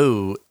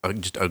so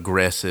just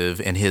aggressive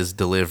in his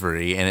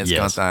delivery, and it's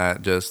Yes.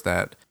 got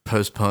that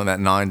post-punk, that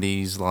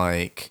 90s,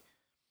 like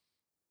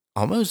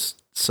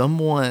almost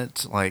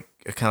somewhat like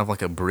kind of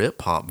like a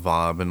Britpop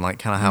vibe, and like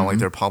kind of how like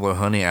their Pablo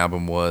Honey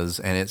album was,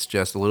 and it's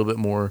just a little bit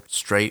more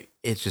straight.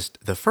 It's just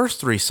the first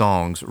three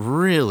songs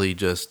really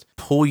just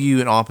pull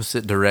you in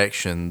opposite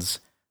directions.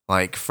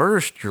 Like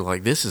first you're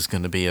like, this is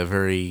going to be a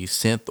very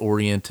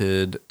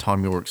synth-oriented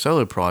Tom York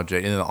solo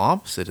project, and then the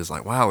opposite is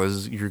like, wow,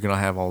 you're going to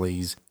have all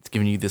these. It's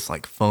giving you this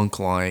like funk,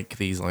 like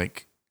these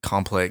like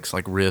complex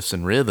like riffs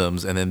and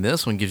rhythms, and then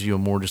this one gives you a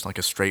more just like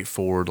a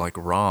straightforward like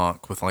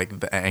rock with like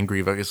the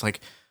angry vocal. It's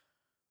like,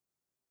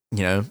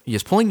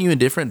 it's pulling you in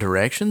different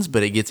directions,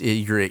 but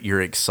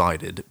you're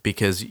excited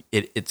because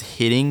it's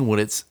hitting what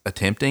it's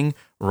attempting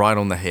right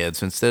on the head.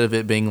 So instead of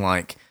it being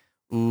like,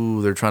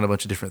 ooh, they're trying a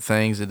bunch of different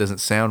things, it doesn't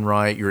sound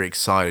right, you're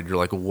excited. You're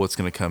like, well, what's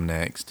going to come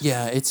next?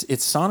 Yeah, it's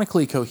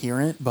sonically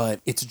coherent, but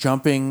it's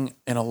jumping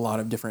in a lot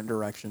of different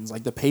directions.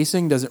 Like the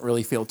pacing doesn't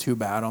really feel too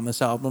bad on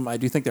this album. I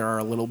do think there are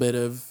a little bit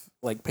of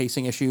like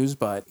pacing issues,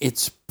 but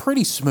it's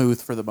pretty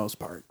smooth for the most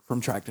part from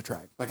track to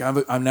track. Like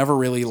I'm never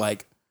really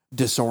like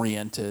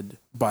disoriented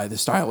by the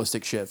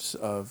stylistic shifts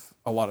of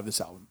a lot of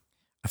this album.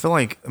 I feel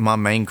like my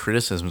main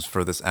criticisms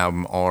for this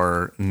album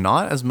are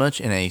not as much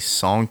in a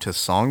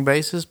song-to-song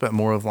basis, but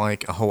more of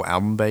like a whole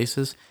album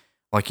basis.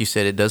 Like you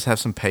said, it does have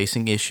some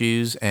pacing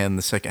issues, and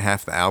the second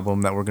half of the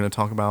album that we're going to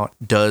talk about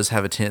does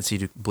have a tendency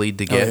to bleed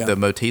together. yeah. The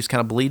motifs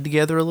kind of bleed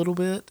together a little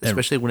bit,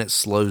 especially when it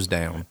slows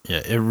down. Yeah,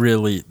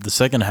 the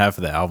second half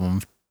of the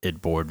album,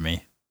 it bored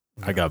me.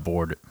 I got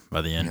bored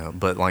by the end.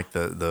 But like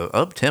the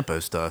up-tempo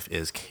stuff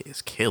is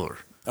killer.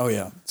 Oh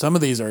yeah, some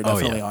of these are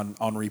definitely yeah.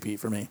 on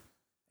repeat for me.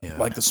 Yeah.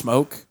 Like The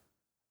Smoke,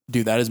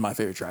 dude, that is my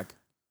favorite track.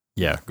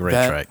 Yeah, great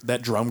that, track.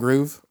 That drum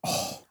groove,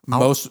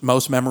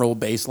 most memorable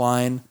bass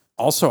line.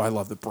 Also, I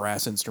love the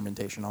brass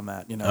instrumentation on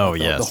that. Oh, the,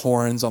 yes. the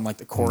horns on like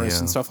the chorus Yeah.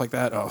 and stuff like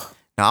that. Oh,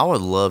 Now, I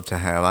would love to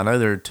have, I know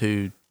there are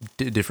two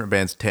different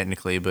bands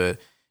technically, but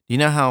you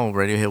know how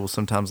Radiohead will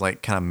sometimes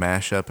like kind of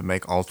mash up and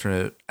make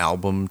alternate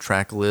album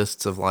track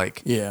lists of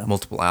like Yeah.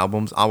 multiple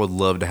albums? I would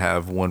love to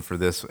have one for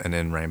this and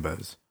then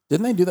Rainbows.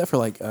 didn't they do that for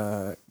like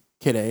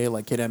Kid A,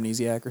 like Kid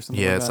Amnesiac or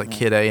something? Yeah, it's like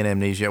Kid A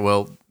and Amnesiac.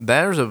 Well,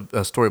 there's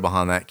a story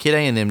behind that. Kid A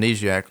and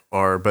Amnesiac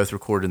are both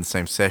recorded in the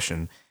same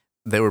session.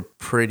 They were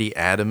pretty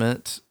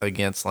adamant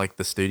against like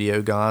the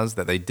studio guys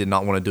that they did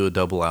not want to do a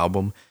double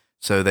album.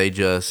 So they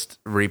just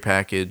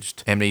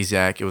repackaged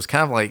Amnesiac. It was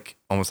kind of like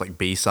almost like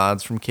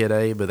B-sides from Kid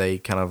A, but they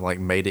kind of like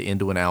made it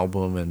into an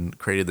album and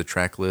created the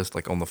track list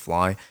like on the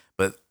fly.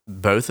 But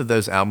both of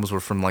those albums were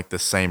from like the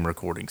same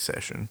recording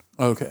session.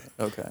 Okay.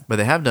 But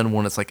they have done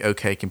one that's like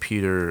OK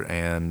Computer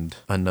and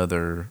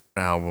another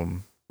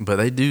album. But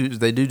they do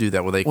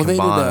that where they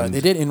combine.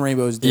 They did In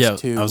Rainbows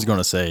Disc 2. I was going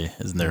to say,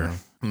 isn't there?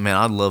 Man,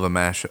 I'd love a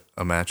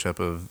matchup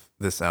of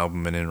this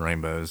album and In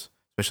Rainbows,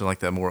 especially like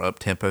that more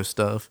up-tempo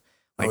stuff.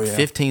 Like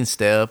 15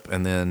 Step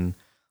and then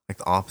like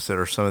the opposite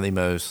are some of the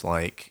most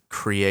like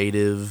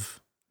creative,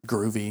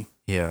 groovy.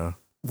 Yeah.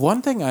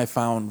 One thing I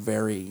found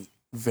very,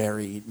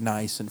 very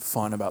nice and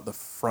fun about the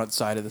front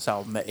side of this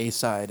album, the A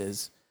side,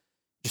 is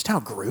just how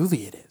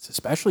groovy it is,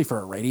 especially for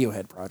a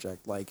Radiohead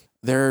project. Like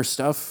their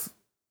stuff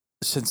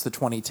since the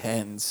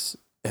 2010s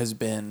has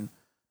been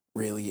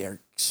really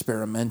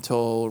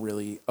experimental,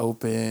 really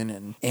open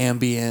and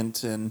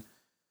ambient, and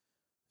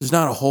there's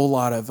not a whole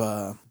lot of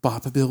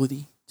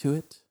bopability to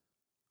it.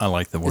 I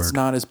like the word. It's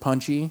not as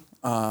punchy.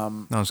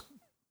 That was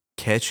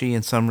catchy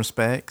in some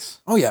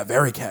respects. Oh yeah,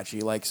 very catchy.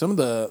 Like some of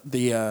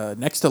the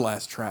next to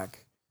last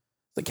track,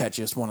 the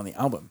catchiest one on the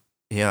album.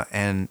 Yeah,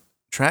 and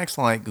tracks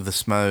like The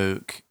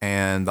Smoke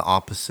and The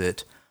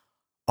Opposite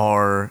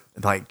are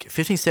like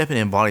 15 Step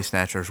and Body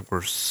Snatchers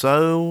were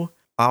so.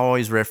 I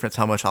always reference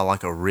how much I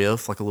like a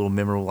riff, like a little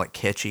memorable, like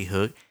catchy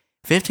hook.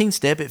 15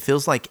 Step, it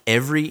feels like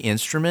every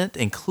instrument,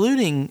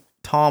 including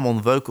Tom on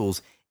the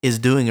vocals, is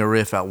doing a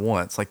riff at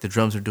once. Like the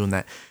drums are doing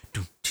that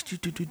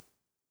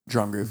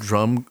drum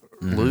groove,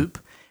 loop,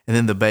 and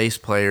then the bass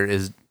player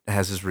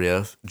has his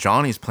riff.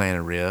 Johnny's playing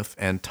a riff,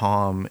 and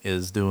Tom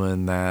is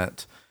doing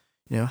that.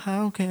 You know,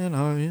 how can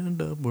I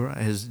end up where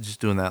I is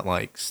just doing that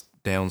like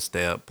down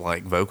step,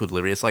 like vocal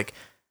delivery. It's like,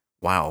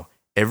 wow,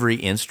 every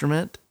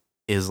instrument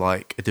is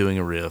like doing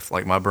a riff.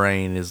 Like my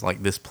brain is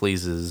like, this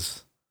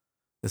pleases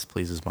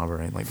my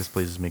brain. Like this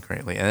pleases me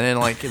greatly. And then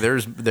like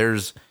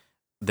there's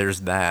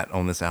that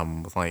on this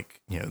album with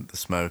like, you know, The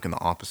Smoke and The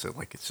Opposite.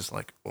 Like it's just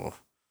like, oh.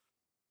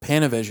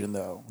 Panavision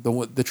though,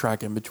 the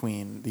track in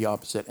between The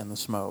Opposite and The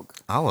Smoke.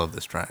 I love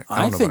this track.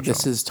 I think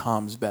this is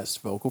Tom's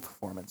best vocal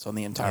performance on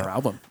the entire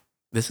album.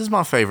 This is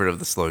my favorite of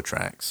the slow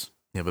tracks.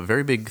 Yeah, but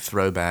very big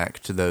throwback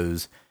to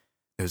those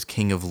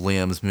King of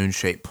Limbs,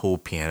 Moonshaped Pool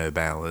piano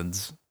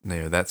ballads. You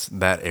know, that's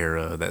that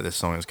era that this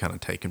song is kind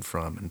of taken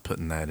from and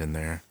putting that in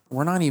there.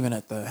 We're not even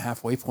at the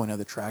halfway point of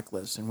the track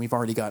list, and we've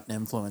already gotten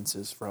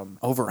influences from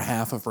over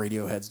half of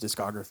Radiohead's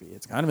discography.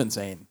 It's kind of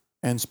insane.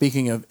 And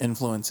speaking of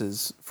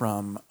influences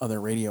from other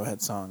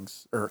Radiohead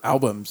songs or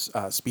albums,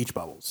 Speech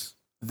Bubbles.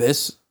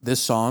 This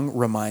song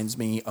reminds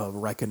me of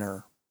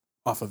Reckoner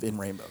off of In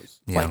Rainbows,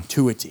 like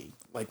to a T.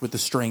 Like with the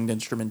stringed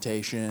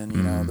instrumentation,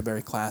 you know, the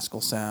very classical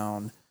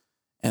sound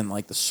and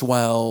like the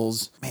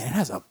swells. Man, it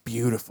has a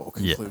beautiful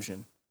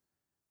conclusion.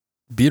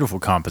 Yeah. Beautiful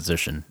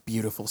composition.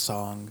 Beautiful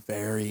song.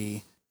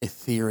 Very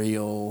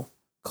ethereal,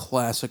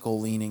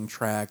 classical leaning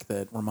track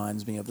that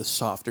reminds me of the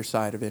softer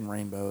side of In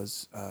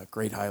Rainbows.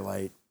 Great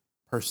highlight.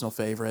 Personal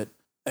favorite.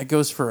 It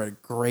goes for a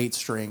great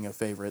string of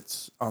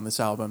favorites on this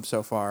album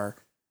so far.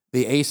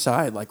 The A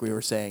side, like we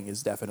were saying,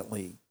 is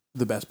definitely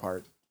the best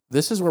part.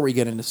 This is where we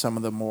get into some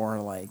of the more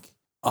like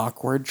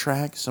awkward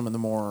tracks, some of the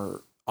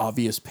more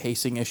obvious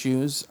pacing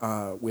issues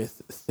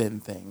with Thin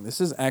Thing. This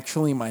is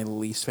actually my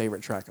least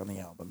favorite track on the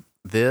album.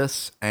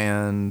 This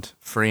and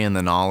Free in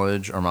the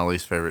Knowledge are my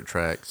least favorite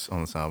tracks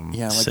on this album.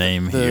 Yeah, like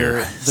Same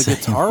here.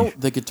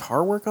 The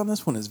guitar work on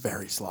this one is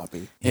very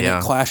sloppy. And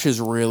it clashes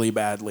really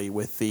badly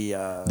with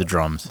the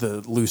drums.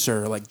 The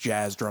looser, like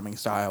jazz drumming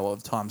style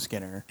of Tom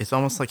Skinner. It's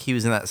almost like he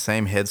was in that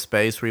same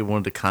headspace where he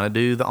wanted to kind of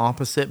do the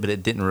opposite, but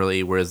it didn't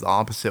really, whereas the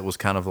opposite was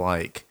kind of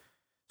like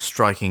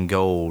striking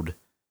gold.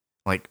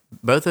 Like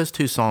both those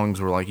two songs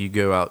were like you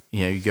go out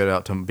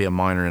to be a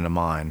miner in a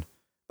mine.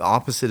 The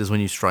opposite is when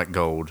you strike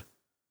gold.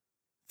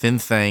 Thin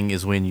Thing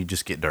is when you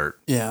just get dirt.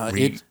 Yeah,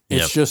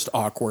 it's just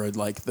awkward.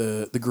 Like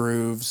the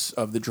grooves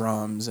of the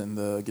drums and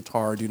the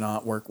guitar do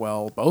not work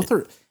well.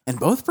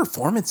 Both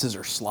performances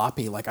are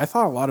sloppy. Like I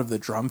thought a lot of the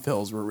drum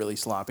fills were really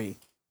sloppy.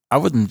 I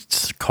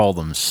wouldn't call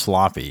them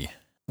sloppy.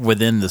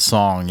 Within the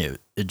song,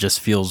 it just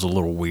feels a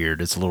little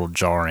weird. It's a little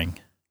jarring.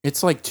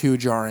 It's like too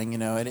jarring, you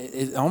know.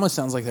 It almost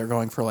sounds like they're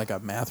going for like a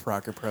math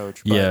rock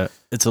approach. But, yeah,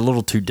 it's a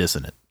little too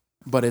dissonant.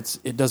 But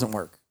it doesn't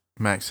work.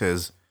 Max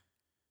says,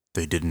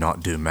 they did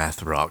not do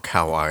math rock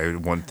how I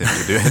want them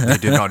to do it. They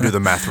did not do the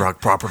math rock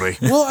properly.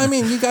 Well, I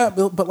mean,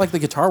 but like the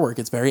guitar work,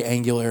 it's very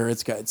angular.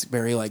 It's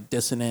very like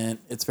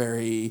dissonant. It's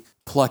very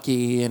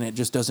plucky, and it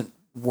just doesn't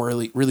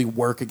really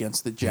work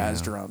against the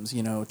jazz drums.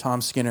 You know, Tom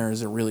Skinner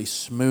is a really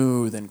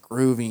smooth and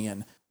groovy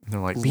and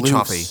they're like be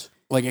choppy.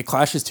 Like it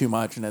clashes too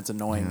much, and it's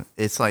annoying.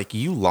 Yeah. It's like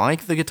you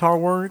like the guitar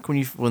work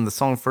when the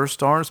song first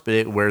starts, but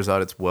it wears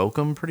out its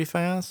welcome pretty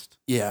fast.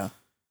 Yeah.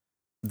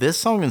 This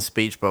song and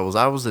Speech Bubbles,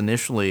 I was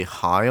initially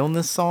high on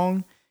this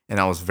song, and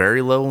I was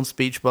very low on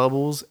Speech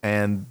Bubbles,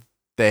 and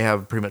they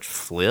have pretty much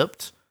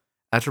flipped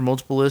after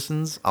multiple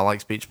listens. I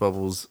like Speech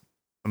Bubbles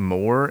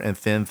more, and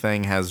Thin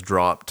Thing has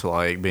dropped to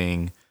like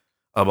being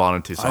a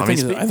bottom two song. I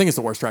think it's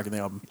the worst track in the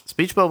album.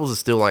 Speech Bubbles is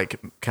still like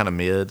kind of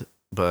mid.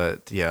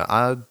 But yeah,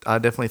 I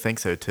definitely think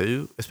so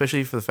too,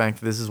 especially for the fact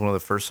that this is one of the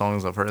first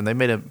songs I've heard. And they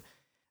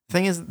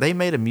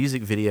made a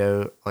music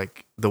video,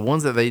 like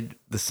the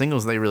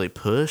singles they really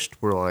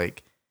pushed were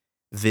like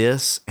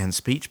this and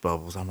Speech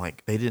Bubbles. I'm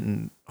like, they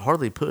didn't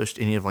hardly pushed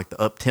any of like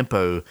the up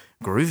tempo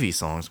groovy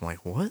songs. I'm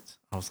like, what?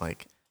 I was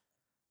like,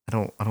 I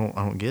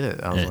don't get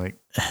it. I was like,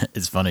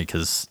 it's funny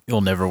because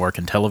You'll Never Work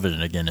in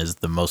Television Again is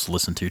the most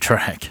listened to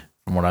track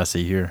from what I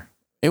see here.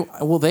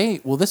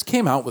 This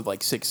came out with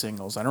like 6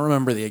 singles. I don't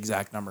remember the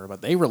exact number,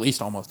 but they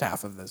released almost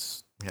half of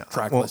this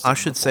track well, list. I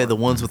should say the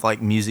ones with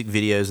like music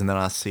videos and then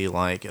I see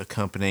like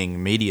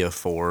accompanying media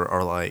for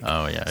are like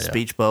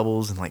Speech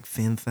Bubbles and like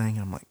Thin Thing.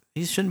 And I'm like,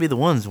 these shouldn't be the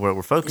ones where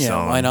we're focused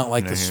on. Why not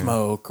like The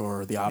Smoke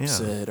or The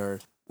Opposite or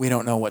We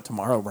Don't Know What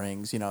Tomorrow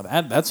Brings? You know,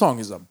 that song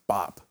is a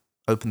bop.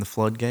 Open the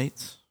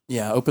Floodgates.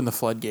 Yeah, Open the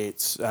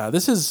Floodgates.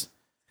 This is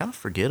kind of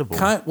forgettable.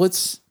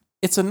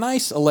 It's a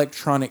nice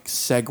electronic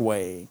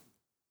segue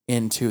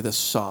into the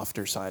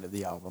softer side of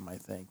the album, I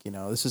think. You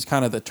know, this is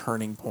kind of the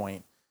turning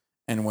point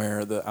and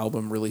where the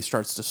album really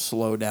starts to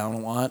slow down a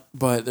lot,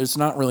 but there's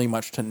not really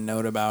much to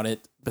note about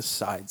it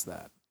besides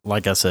that.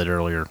 Like I said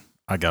earlier,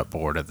 I got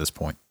bored at this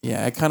point.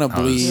 Yeah, it kind of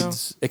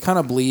bleeds. It kind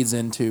of bleeds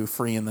into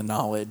Free in the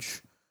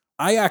Knowledge.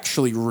 I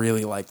actually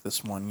really like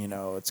this one. You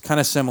know, it's kind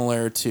of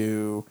similar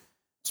to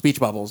Speech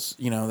Bubbles.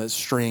 You know, that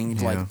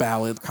stringed like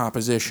ballad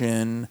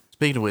composition.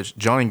 Speaking of which,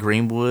 Johnny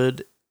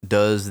Greenwood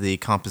does the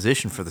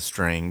composition for the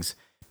strings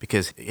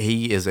because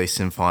he is a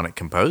symphonic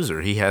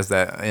composer. He has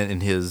that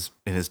in his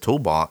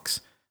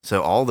toolbox.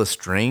 So all the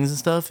strings and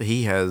stuff,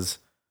 he has.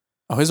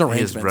 Oh, his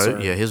arrangements.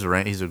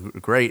 He's a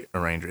great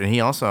arranger. And he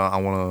also, I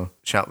want to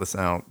shout this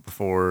out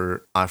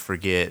before I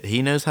forget,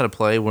 he knows how to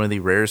play one of the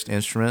rarest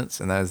instruments,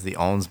 and that is the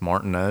Ons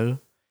Martineau.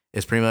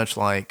 It's pretty much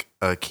like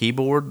a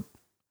keyboard,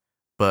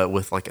 but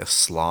with like a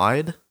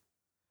slide.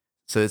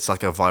 So it's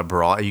like a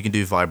vibrato. You can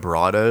do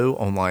vibrato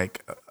on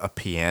like a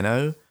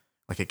piano,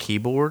 like a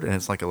keyboard, and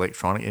it's like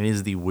electronic. And it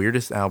is the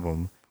weirdest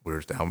album.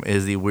 It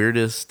is the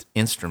weirdest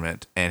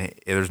instrument, and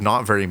there's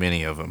not very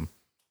many of them.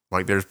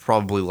 Like there's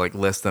probably like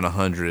less than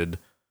 100,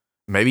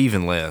 maybe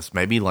even less,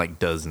 maybe like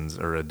dozens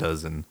or a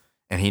dozen.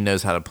 And he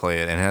knows how to play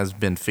it and has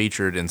been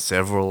featured in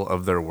several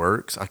of their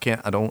works.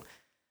 I'm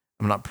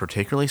not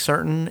particularly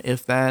certain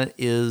if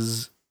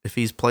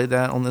he's played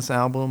that on this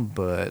album,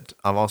 but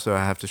I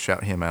have to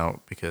shout him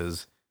out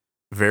because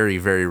very,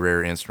 very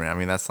rare instrument. I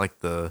mean, that's like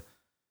the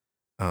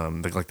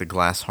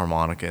glass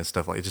harmonica and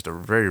stuff, like just a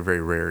very,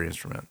 very rare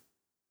instrument.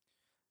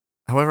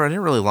 However, I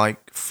didn't really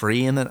like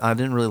Free in the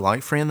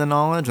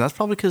Knowledge. And that's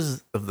probably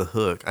because of the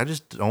hook. I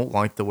just don't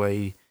like the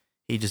way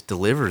he just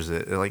delivers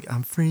it. Like,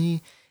 I'm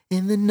free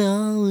in the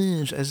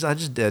knowledge. I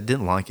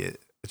didn't like it.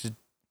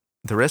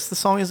 The rest of the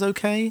song is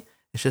okay.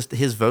 It's just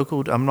his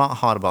vocal. I'm not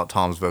hot about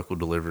Tom's vocal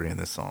delivery in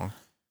this song.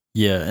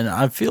 Yeah, and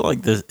I feel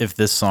like if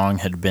this song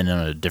had been in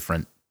a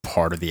different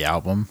part of the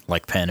album,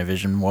 like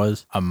Panavision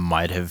was, I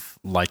might have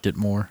liked it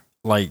more.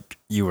 Like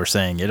you were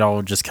saying, it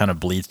all just kind of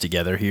bleeds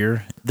together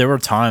here. There were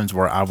times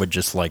where I would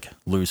just like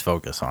lose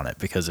focus on it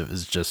because it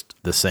was just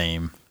the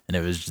same, and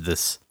it was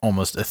this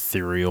almost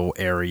ethereal,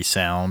 airy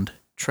sound.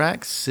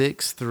 Tracks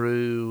 6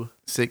 through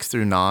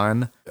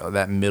 9,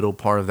 that middle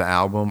part of the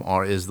album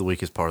is the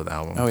weakest part of the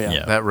album. Oh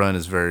yeah. That run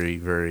is very,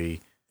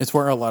 very. It's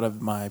where a lot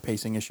of my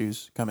pacing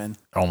issues come in. It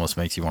almost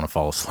makes you want to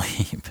fall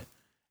asleep.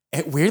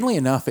 Weirdly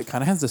enough, it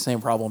kind of has the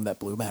same problem that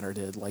Blue Matter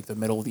did, like the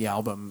middle of the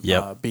album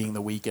being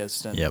the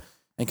weakest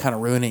and kind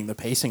of ruining the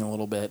pacing a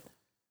little bit.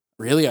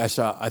 Really, I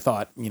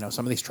thought, you know,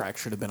 some of these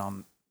tracks should have been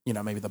on, you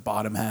know, maybe the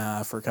bottom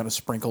half or kind of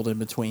sprinkled in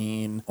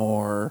between,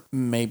 or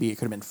maybe it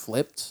could have been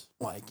flipped,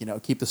 like, you know,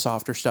 keep the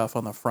softer stuff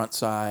on the front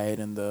side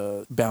and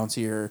the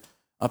bouncier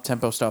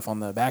up-tempo stuff on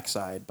the back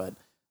side. But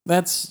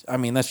that's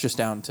just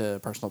down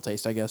to personal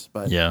taste, I guess.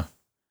 But yeah,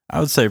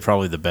 I would say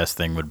probably the best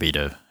thing would be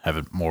to have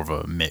it more of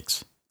a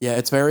mix. Yeah,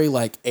 it's very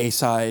like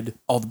A-side,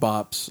 all the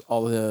bops,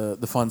 all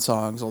the fun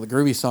songs, all the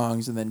groovy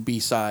songs, and then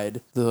B-side,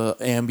 the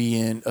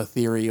ambient,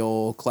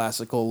 ethereal,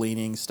 classical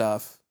leaning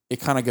stuff. It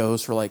kind of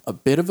goes for like a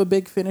bit of a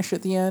big finish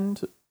at the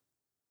end,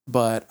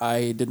 but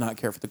I did not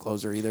care for the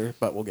closer either,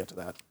 but we'll get to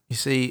that. You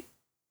see,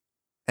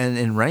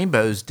 and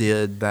Rainbows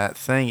did that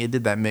thing. It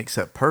did that mix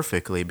up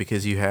perfectly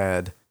because you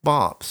had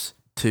bops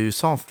to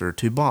softer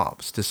to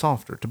bops to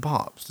softer to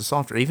bops to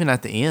softer. Even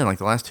at the end, like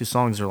the last 2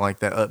 songs are like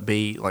that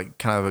upbeat, like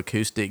kind of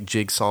acoustic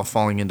jigsaw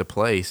falling into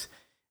place,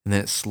 and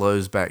then it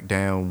slows back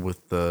down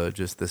with the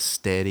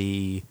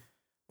steady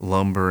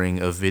lumbering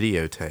of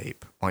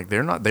videotape. Like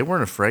they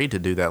weren't afraid to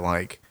do that,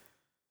 like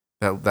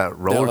that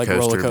roller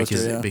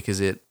coaster because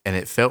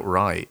it felt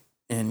right.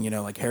 And you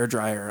know, like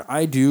Hairdryer,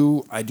 I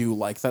do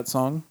like that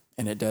song,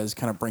 and it does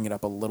kind of bring it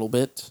up a little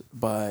bit,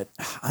 but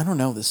I don't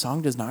know, the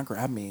song does not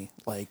grab me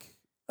like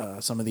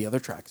some of the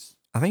other tracks.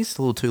 I think it's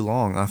a little too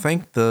long. I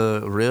think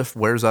the riff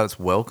wears out its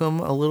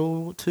welcome a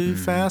little too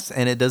fast,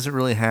 and it doesn't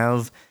really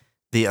have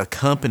the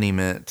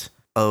accompaniment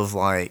of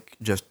like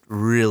just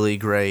really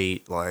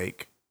great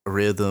like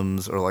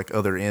rhythms or like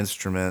other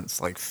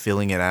instruments like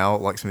filling it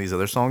out like some of these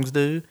other songs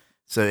do.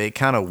 So it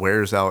kind of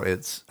wears out.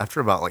 It's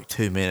after about like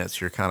 2 minutes,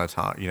 you're kind of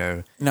tired, you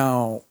know.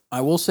 Now, I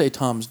will say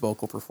Tom's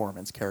vocal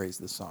performance carries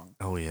this song.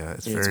 Oh yeah,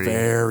 It's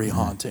very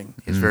haunting,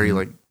 it's very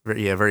like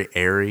very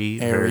airy,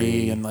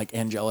 very, and like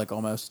angelic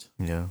almost.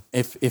 yeah.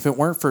 If it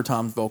weren't for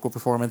Tom's vocal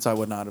performance, I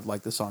would not have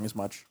liked the song as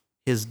much.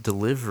 His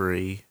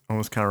delivery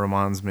almost kind of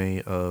reminds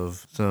me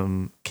of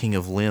some King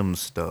of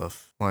Limbs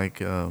stuff, like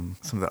some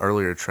of the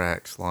earlier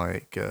tracks,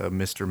 like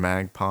Mr.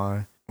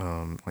 Magpie,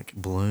 like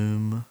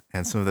Bloom,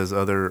 and some of those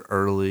other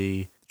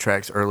early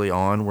tracks early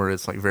on where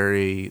it's like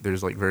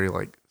there's like very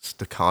like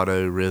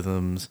staccato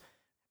rhythms.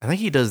 I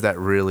think he does that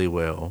really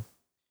well.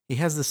 He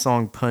has this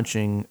song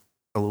punching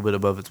a little bit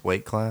above its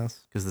weight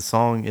class because the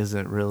song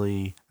isn't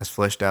really as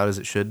fleshed out as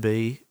it should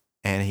be.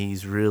 And he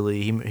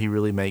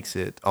really makes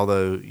it.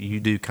 Although you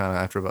do kind of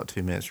after about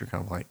 2 minutes, you're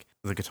kind of like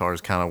the guitar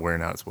is kind of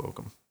wearing out its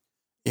welcome.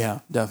 Yeah,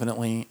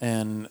 definitely.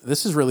 And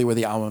this is really where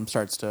the album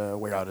starts to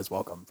wear out its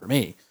welcome for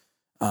me.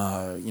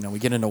 We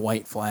get into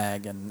White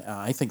Flag, and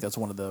I think that's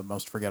one of the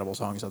most forgettable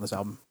songs on this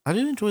album. I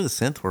did enjoy the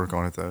synth work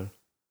on it though.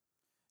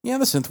 Yeah,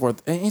 the synth work,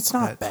 it's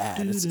not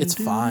bad. It's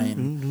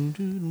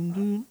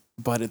fine.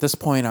 But at this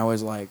point, I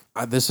was like,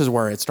 this is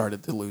where it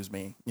started to lose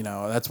me.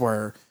 That's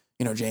where.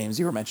 James,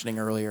 you were mentioning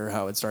earlier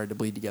how it started to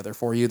bleed together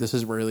for you. This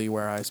is really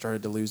where I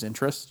started to lose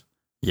interest.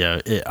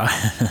 Yeah,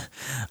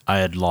 I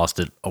had lost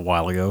it a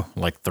while ago,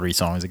 like 3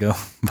 songs ago,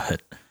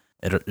 but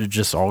it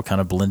just all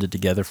kind of blended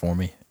together for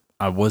me.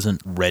 I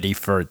wasn't ready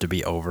for it to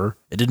be over.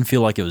 It didn't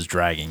feel like it was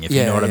dragging, if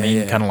you know what I mean,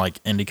 yeah. Kind of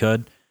like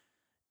Indicud,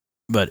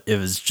 but it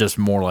was just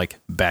more like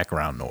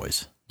background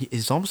noise.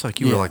 It's almost like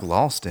you were like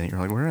lost in it.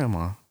 You're like, where am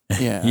I?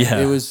 Yeah,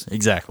 it was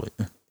exactly.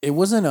 It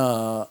wasn't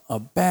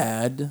a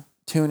bad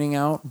tuning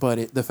out,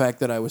 but the fact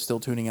that I was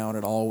still tuning out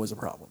at all was a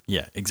problem.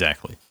 Yeah,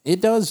 exactly.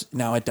 It does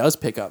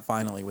pick up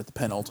finally with the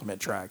penultimate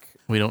track.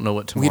 We don't know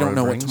what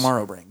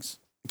tomorrow brings.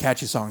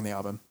 Catchy song on the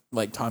album.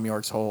 Like Tom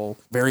York's whole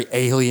very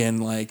alien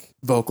like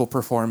vocal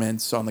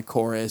performance on the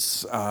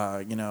chorus.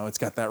 It's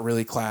got that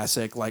really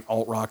classic like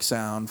alt rock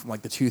sound from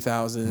like the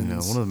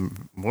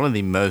 2000s. One of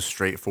the most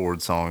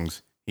straightforward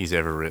songs he's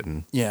ever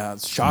written. Yeah,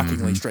 it's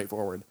shockingly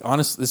straightforward.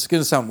 Honestly, this is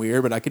going to sound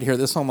weird, but I could hear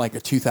this on like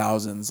a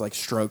 2000s like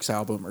Strokes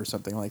album or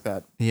something like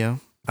that. Yeah.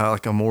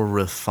 Like a more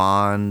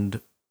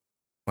refined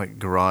like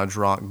garage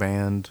rock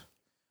band.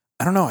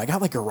 I don't know. I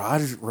got like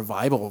garage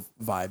revival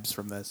vibes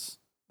from this.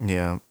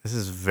 Yeah. This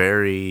is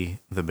very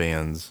the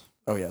Bends.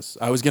 Oh, yes.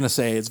 I was going to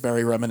say it's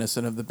very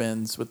reminiscent of the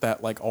Bends with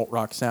that like alt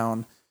rock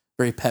sound.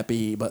 Very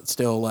peppy, but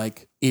still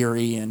like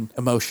eerie and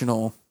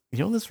emotional. You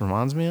know what this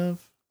reminds me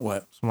of?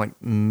 What? Some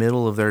like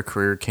middle of their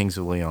career, Kings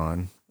of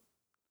Leon.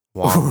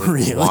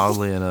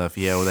 Wildly enough,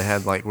 yeah. Where they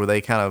had where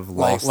they kind of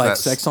lost like that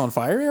Sex on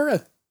Fire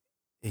era.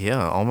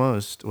 Yeah,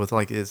 almost with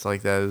it's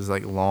like those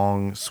like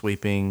long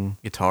sweeping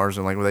guitars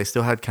and like where they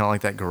still had kind of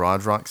like that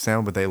garage rock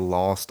sound, but they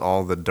lost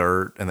all the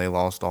dirt and they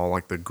lost all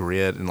like the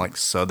grit and like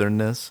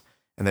southernness,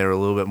 and they were a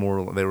little bit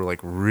more. They were like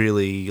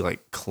really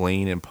like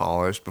clean and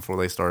polished before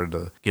they started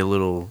to get a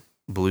little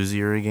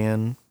bluesier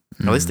again.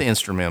 At least the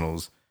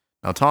instrumentals.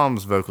 Now,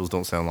 Tom's vocals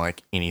don't sound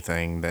like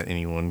anything that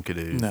anyone could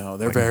do. No,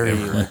 they're very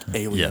like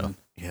alien.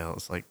 Yeah,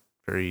 it's like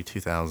very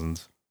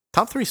 2000s.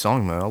 Top 3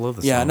 song, though. I love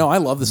the song. Yeah, no, I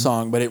love the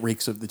song, but it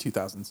reeks of the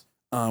 2000s.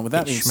 With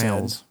that being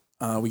said,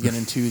 we get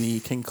into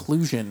the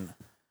conclusion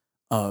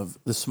of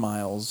The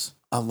Smiles,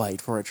 a light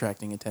for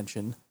attracting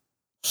attention,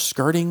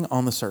 skirting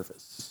on the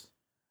surface.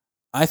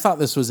 I thought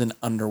this was an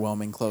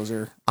underwhelming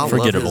closer.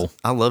 Forgettable.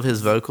 I love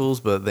his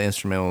vocals, but the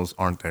instrumentals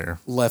aren't there.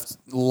 Left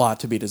a lot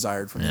to be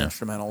desired from the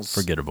instrumentals.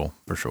 Forgettable,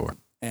 for sure.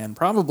 And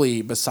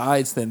probably,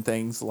 besides Thin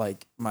Things,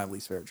 like my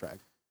least favorite track.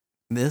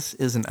 This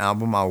is an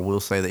album, I will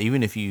say that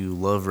even if you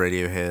love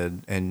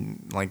Radiohead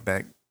and like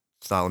that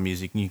style of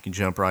music, you can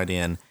jump right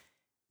in.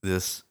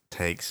 This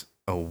takes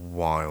a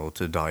while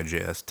to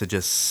digest, to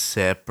just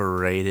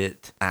separate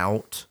it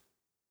out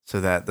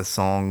so that the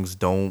songs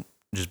don't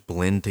just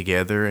blend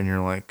together and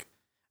you're like,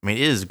 I mean,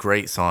 it is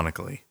great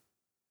sonically.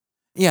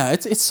 Yeah,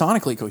 it's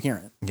sonically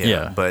coherent.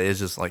 Yeah, but it's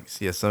just like,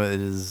 so it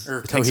is.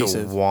 It takes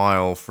a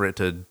while for it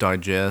to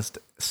digest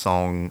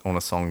song on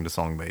a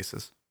song-to-song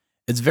basis.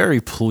 It's very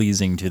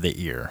pleasing to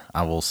the ear,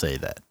 I will say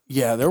that.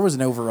 Yeah, there was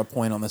never a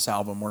point on this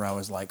album where I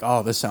was like,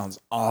 oh, this sounds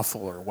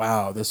awful, or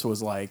wow, this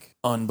was like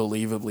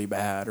unbelievably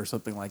bad, or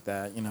something like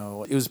that.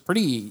 It was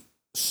pretty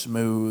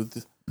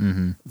smooth,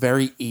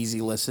 very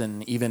easy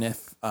listen, even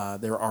if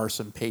there are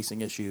some pacing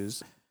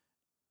issues.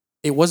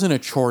 It wasn't a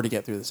chore to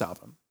get through this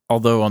album.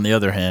 Although, on the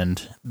other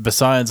hand,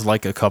 besides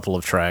like a couple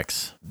of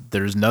tracks,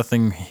 there's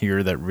nothing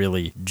here that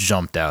really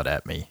jumped out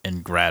at me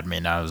and grabbed me,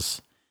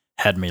 and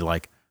had me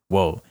like,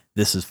 whoa,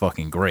 this is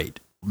fucking great.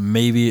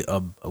 Maybe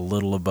a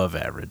little above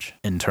average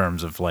in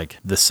terms of like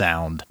the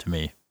sound to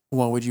me.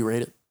 What would you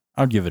rate it?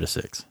 I'd give it a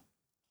 6.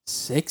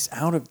 6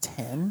 out of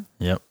 10?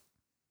 Yep.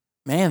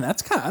 Man,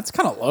 that's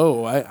kind of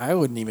low. I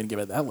wouldn't even give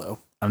it that low.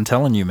 I'm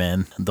telling you,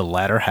 man, the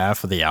latter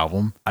half of the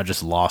album, I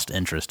just lost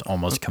interest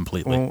almost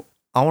completely. Well,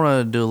 I want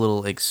to do a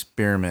little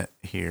experiment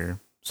here.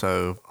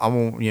 So I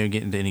won't get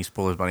into any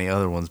spoilers by any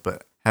other ones,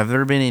 but have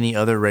there been any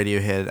other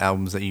Radiohead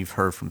albums that you've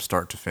heard from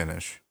start to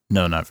finish?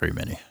 No, not very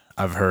many.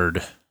 I've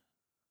heard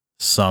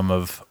some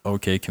of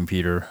OK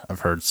Computer.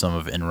 I've heard some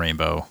of In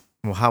Rainbow.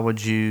 Well, how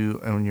would you,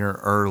 on your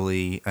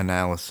early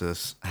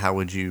analysis, how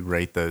would you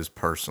rate those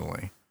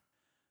personally?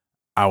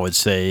 I would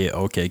say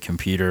OK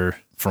Computer,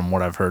 from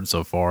what I've heard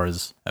so far,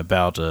 is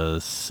about a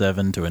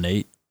 7 to an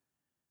 8.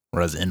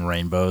 Whereas In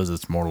Rainbows,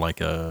 it's more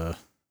like a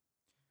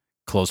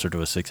closer to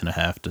a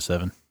 6.5 to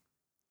 7.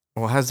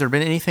 Well, has there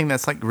been anything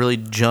that's like really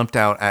jumped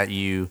out at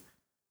you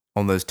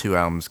on those two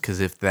albums? Because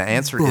if the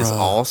answer is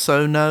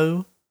also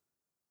no,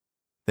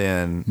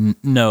 then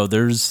no,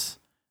 there is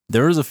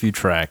a few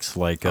tracks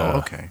like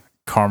okay.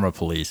 Karma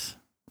Police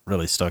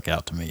really stuck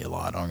out to me a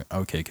lot on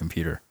OK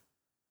Computer.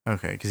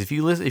 Okay, because if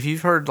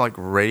you've heard like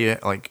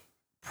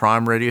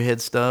prime Radiohead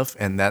stuff,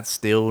 and that's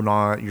still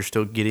not, you're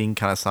still getting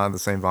kind of the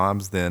same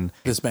vibes, then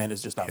this band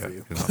is just not for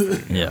you. It's not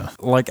for you. Yeah,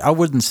 like I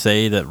wouldn't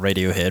say that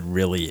Radiohead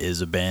really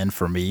is a band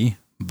for me,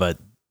 but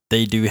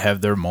they do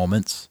have their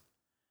moments.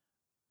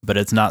 But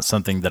it's not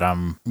something that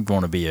I'm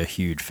going to be a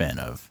huge fan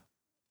of.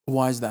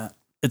 Why is that?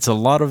 It's a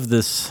lot of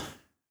this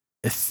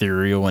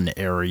ethereal and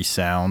airy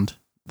sound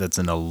that's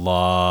in a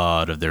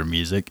lot of their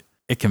music.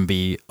 It can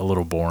be a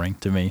little boring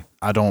to me.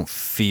 I don't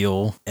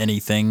feel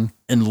anything.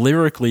 And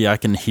lyrically, I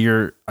can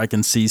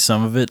see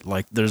some of it.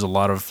 Like there's a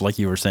lot of, like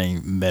you were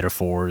saying,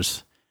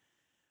 metaphors.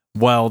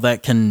 While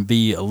that can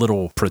be a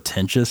little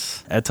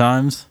pretentious at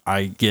times,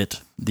 I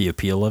get the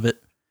appeal of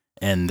it.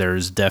 And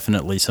there's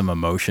definitely some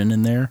emotion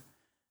in there.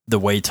 The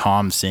way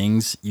Tom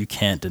sings, you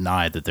can't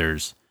deny that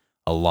there's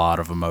a lot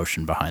of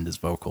emotion behind his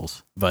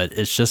vocals. But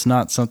it's just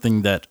not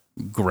something that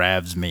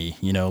grabs me.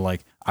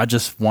 Like I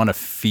just want to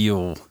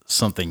feel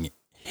something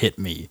hit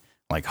me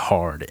like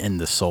hard in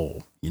the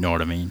soul. You know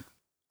what I mean?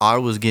 I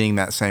was getting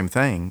that same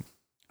thing.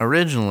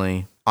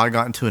 Originally, I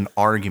got into an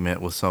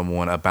argument with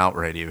someone about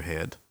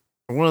Radiohead.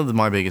 One of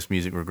my biggest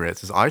music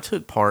regrets is I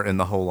took part in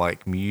the whole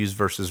like Muse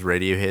versus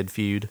Radiohead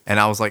feud, and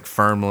I was like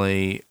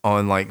firmly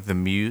on like the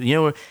Muse.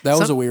 That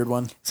was a weird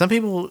one. Some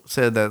people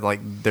said that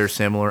like they're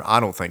similar. I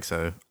don't think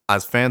so.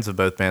 As fans of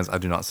both bands, I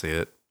do not see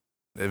it.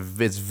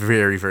 It's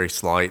very, very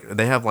slight.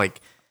 They have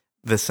like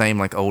the same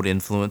like old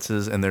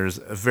influences, and there's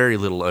very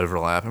little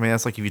overlap. I mean,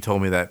 that's like if you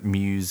told me that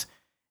Muse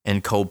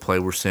and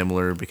Coldplay were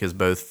similar because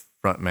both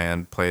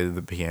frontman played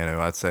the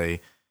piano, I'd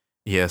say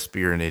yes, but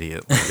you're an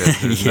idiot. Like,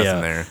 there's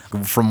nothing there.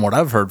 From what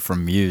I've heard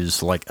from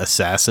Muse, like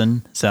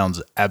Assassin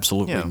sounds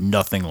absolutely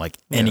nothing like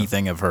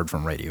anything I've heard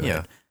from Radiohead.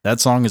 Yeah. That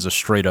song is a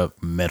straight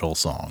up metal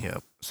song. Yeah.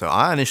 So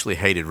I initially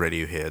hated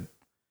Radiohead,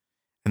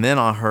 and then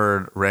I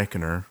heard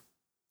Reckoner,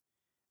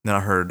 then I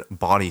heard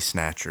Body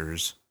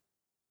Snatchers,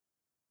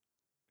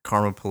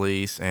 Karma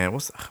Police, and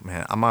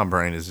my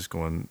brain is just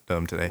going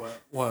dumb today.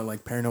 What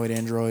like Paranoid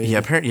Android?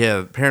 Yeah,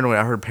 Paranoid.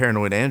 I heard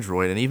Paranoid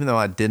Android, and even though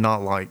I did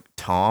not like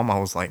Tom, I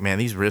was like, man,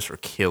 these riffs are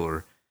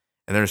killer,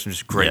 and there's some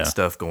just great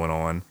stuff going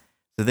on.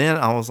 So then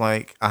I was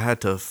like, I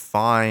had to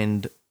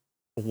find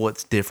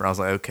what's different. I was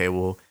like, okay,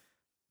 well,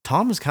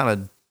 Tom is kind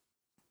of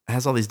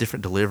has all these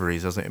different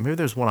deliveries. I was like, maybe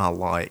there's one I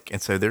like. And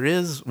so there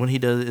is, when he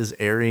does is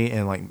airy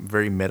and like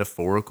very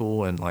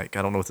metaphorical, and like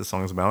I don't know what the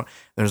song is about.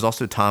 There's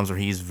also times where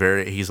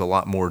he's a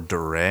lot more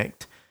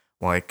direct.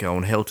 Like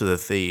on Hail to the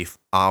Thief,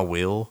 I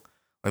will.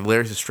 Like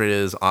lyrics as straight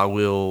as I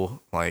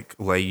will like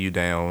lay you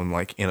down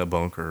like in a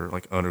bunker,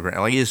 like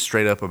underground. Like it is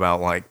straight up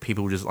about like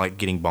people just like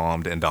getting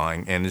bombed and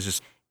dying. And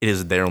it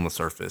is there on the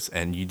surface,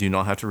 and you do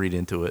not have to read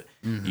into it.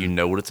 Mm-hmm. You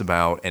know what it's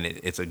about, and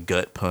it's a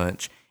gut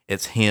punch.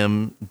 It's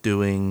him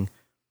doing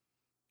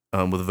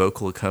with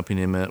vocal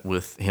accompaniment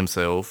with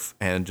himself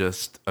and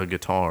just a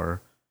guitar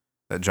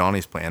that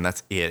Johnny's playing.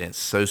 That's it. It's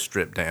so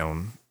stripped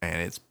down,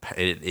 and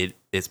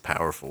it's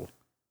powerful.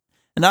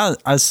 And I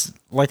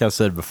like I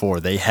said before,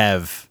 they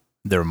have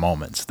their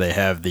moments. They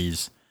have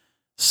these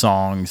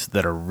songs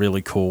that are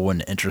really cool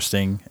and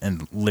interesting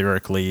and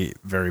lyrically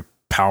very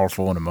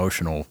powerful and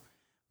emotional.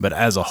 But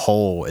as a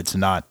whole, it's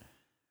not.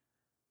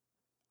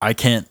 I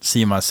can't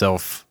see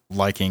myself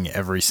liking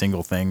every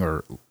single thing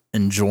or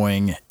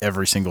enjoying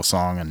every single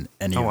song on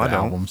any of the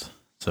albums.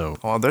 So,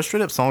 there's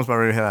straight up songs by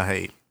Radiohead I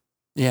hate.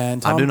 Yeah,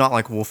 and I do not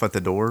like Wolf at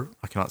the Door.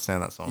 I cannot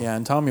stand that song. Yeah,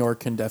 and Tom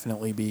York can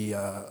definitely be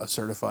a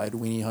certified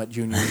Weenie Hut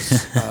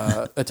Jr.'s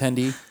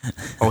attendee.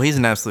 Oh, he's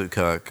an absolute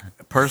cuck.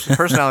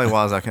 Personality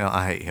wise,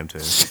 I hate him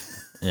too.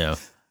 Yeah,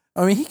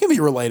 I mean, he can be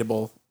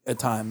relatable at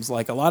times.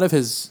 Like a lot of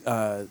his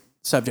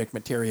subject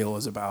material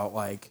is about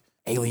like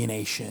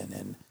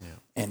alienation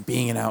and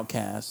being an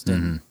outcast,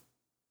 and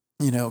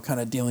kind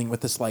of dealing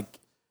with this like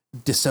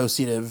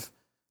dissociative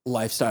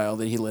lifestyle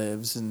that he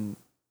lives and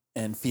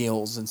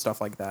feels and stuff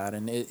like that.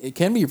 And it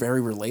can be very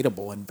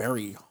relatable and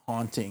very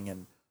haunting,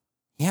 and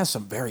he has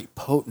some very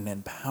potent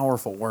and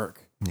powerful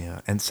work.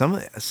 Yeah, and some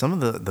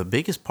of the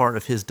biggest part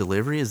of his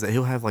delivery is that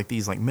he'll have like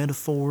these like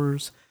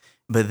metaphors,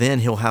 but then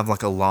he'll have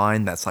like a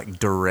line that's like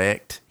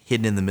direct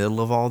hidden in the middle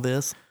of all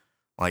this.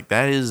 Like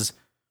that is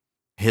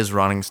his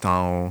writing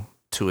style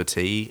to a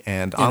T,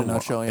 and I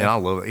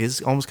love it.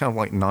 It's almost kind of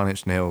like Nine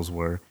Inch Nails,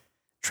 where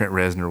Trent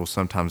Reznor will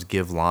sometimes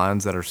give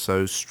lines that are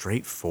so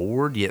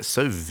straightforward yet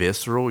so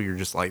visceral. You're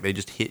just like, they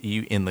just hit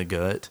you in the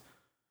gut.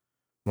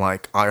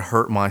 Like, I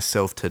hurt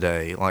myself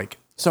today. Like,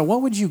 So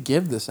what would you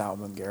give this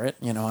album, Garrett?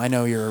 You know, I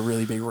know you're a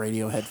really big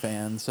Radiohead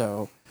fan,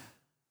 so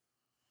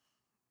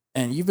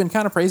and you've been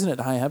kind of praising it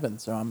to high heaven,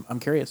 so I'm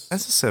curious.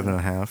 that's a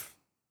 7.5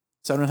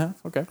 7.5?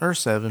 Okay. or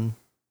 7.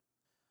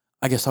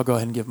 I guess I'll go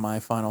ahead and give my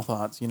final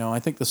thoughts. You know, I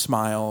think The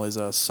Smile is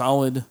a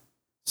solid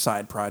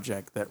side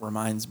project that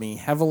reminds me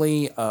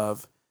heavily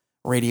of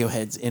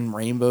Radiohead's In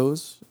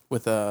Rainbows,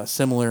 with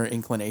similar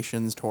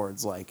inclinations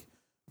towards like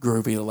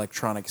groovy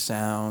electronic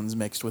sounds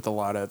mixed with a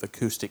lot of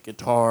acoustic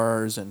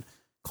guitars and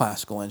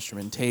classical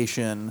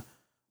instrumentation.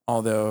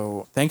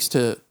 Although, thanks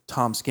to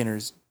Tom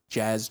Skinner's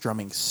jazz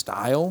drumming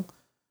style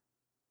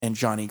and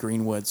Johnny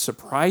Greenwood's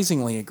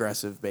surprisingly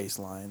aggressive bass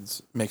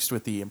lines, mixed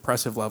with the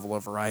impressive level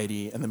of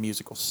variety and the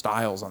musical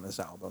styles on this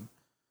album,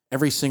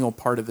 every single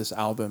part of this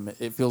album,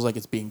 it feels like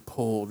it's being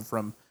pulled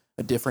from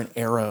a different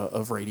era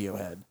of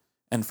Radiohead.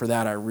 And for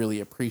that, I really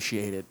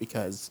appreciate it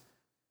because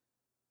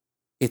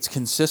it's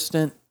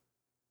consistent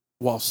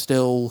while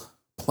still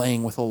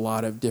playing with a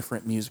lot of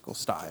different musical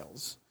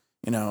styles.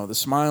 You know, The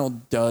Smile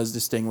does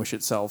distinguish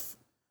itself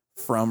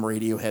from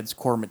Radiohead's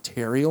core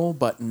material,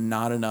 but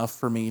not enough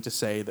for me to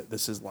say that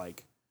this is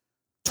like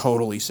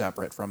totally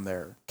separate from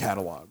their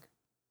catalog.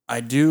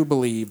 I do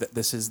believe that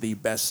this is the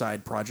best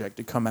side project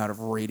to come out of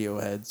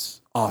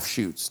Radiohead's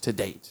offshoots to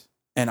date.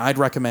 And I'd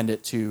recommend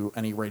it to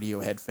any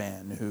Radiohead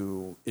fan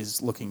who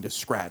is looking to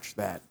scratch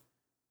that,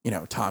 you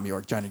know, Tom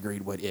York, Johnny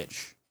Greenwood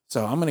itch.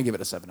 So I'm going to give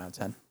it a 7 out of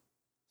 10.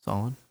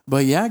 Solid.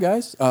 But yeah,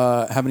 guys,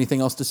 have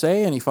anything else to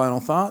say? Any final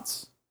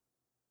thoughts?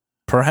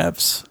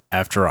 Perhaps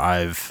after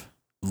I've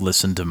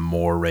listened to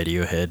more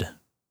Radiohead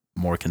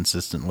more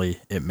consistently,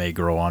 it may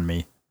grow on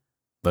me.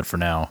 But for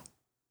now,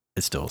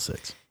 it's still a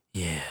 6.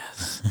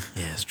 Yes.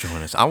 Yes,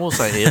 join us. I will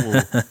say it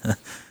will.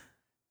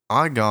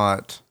 I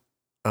got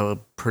a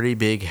pretty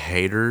big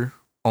hater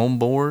on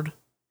board,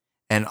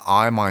 and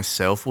I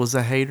myself was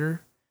a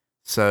hater.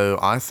 So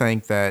I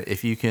think that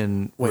if you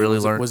can really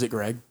learn. Was it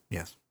Greg?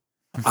 Yes.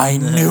 I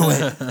knew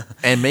it.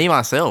 And me,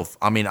 myself,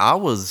 I mean, I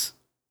was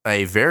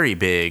a very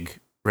big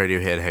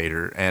Radiohead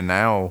hater, and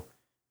now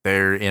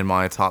they're in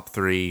my top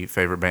 3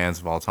 favorite bands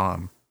of all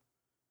time.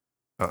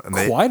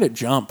 Quite a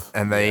jump.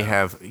 And they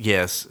have,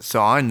 yes.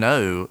 So I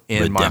know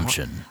in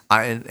Redemption.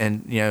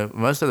 and you know,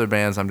 most other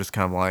bands, I'm just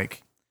kind of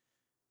like,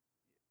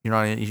 you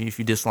know, if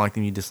you dislike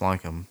them, you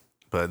dislike them.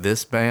 But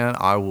this band,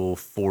 I will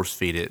force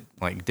feed it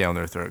like down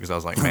their throat, because I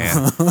was like,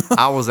 man,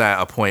 I was at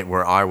a point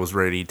where I was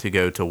ready to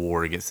go to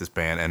war against this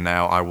band, and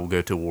now I will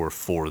go to war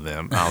for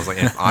them. I was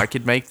like, if I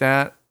could make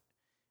that,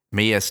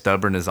 me as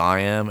stubborn as I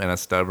am, and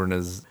as stubborn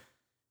as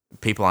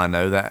people I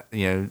know that,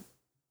 you know,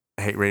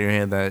 hate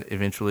Radiohead, that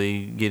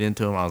eventually get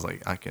into them, I was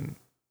like, I can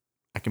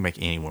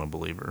make anyone a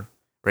believer.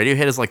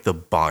 Radiohead is like the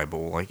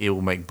Bible. Like, it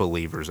will make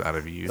believers out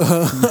of you.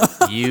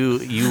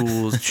 You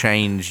will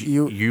change.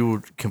 You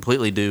will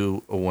completely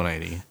do a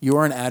 180. You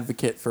are an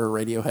advocate for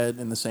Radiohead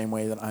in the same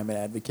way that I'm an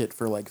advocate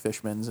for like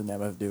Fishmans and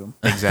MF Doom.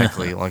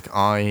 Exactly. Like,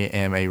 I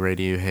am a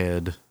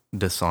Radiohead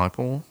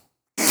disciple.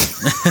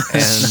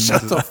 And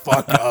Shut the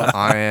fuck up.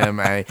 I am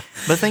a.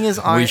 But the thing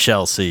is, We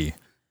shall see.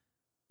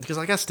 Because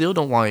like, I still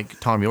don't like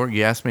Tom York.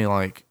 You asked me,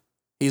 like,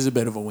 He's a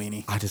bit of a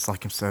weenie. I just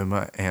like him so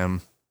much.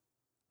 And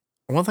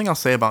one thing I'll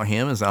say about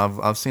him is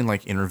I've seen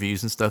like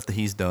interviews and stuff that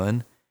he's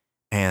done,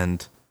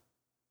 and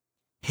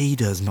he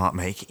does not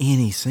make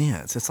any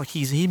sense. It's like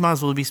he might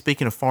as well be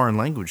speaking a foreign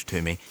language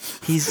to me.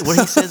 What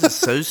he says is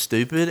so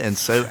stupid and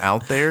so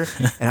out there,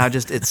 and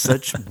it's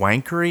such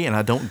wankery, and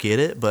I don't get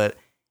it. But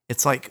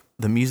it's like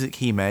the music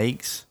he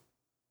makes,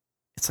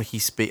 it's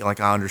like like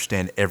I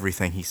understand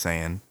everything he's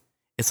saying.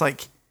 It's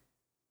like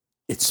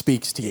It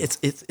speaks to you.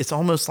 It's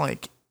almost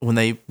like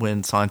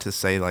when scientists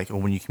say, like,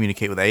 when you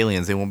communicate with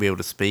aliens, they won't be able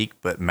to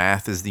speak, but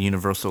math is the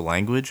universal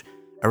language.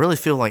 I really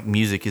feel like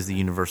music is the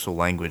universal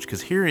language,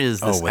 because here is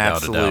this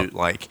absolute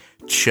like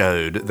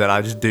chode that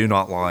I just do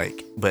not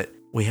like, but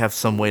we have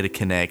some way to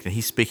connect, and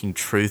he's speaking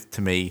truth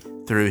to me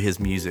through his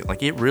music.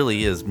 Like, it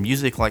really is.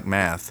 Music, like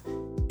math,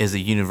 is a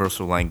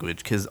universal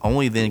language, because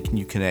only then can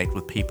you connect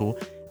with people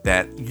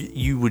that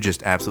you would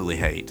just absolutely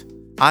hate.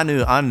 I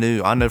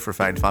know for a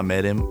fact if I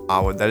met him,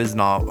 that is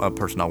not a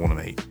person I want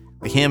to meet.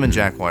 Like, him and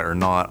Jack White are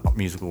not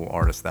musical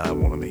artists that I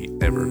want to meet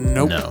ever.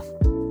 Nope. No.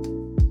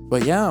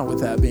 But yeah,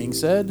 with that being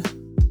said,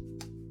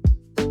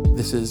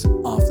 this is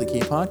Off the Key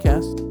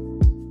Podcast.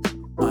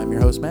 I'm your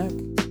host, Mac,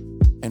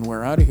 and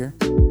we're out of here.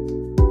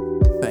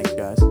 Thanks,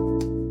 guys.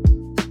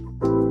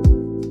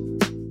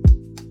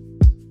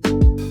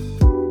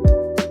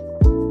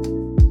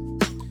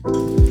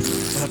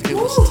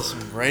 Listen to some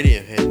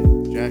Radiohead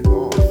and jack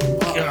off.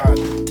 God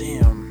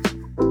damn.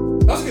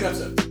 That was a good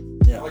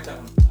episode. Yeah, I like that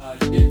one.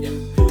 You get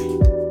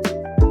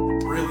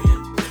really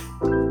into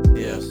it.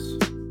 Yes.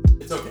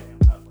 It's okay.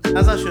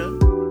 As I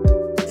should.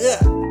 Yeah.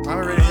 I'm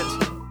a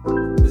Radiohead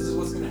fan. This is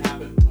what's going to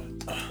happen when.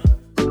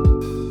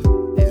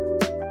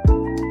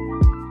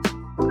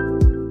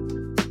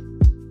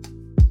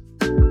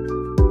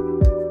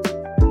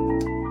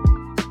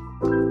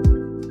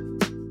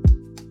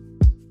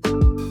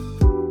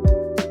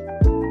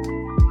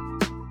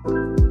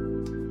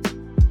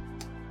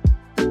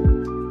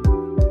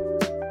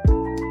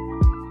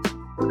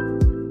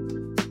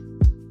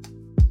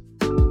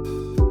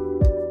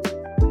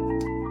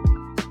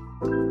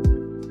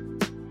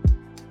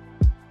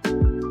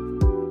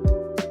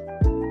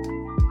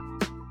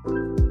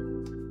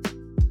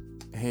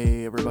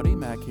 everybody,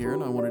 Mac here,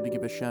 and I wanted to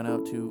give a shout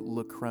out to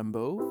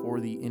Lacrembo for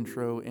the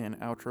intro and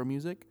outro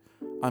music.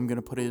 I'm going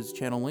to put his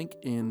channel link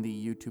in the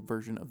YouTube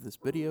version of this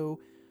video,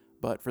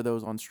 but for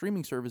those on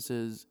streaming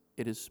services,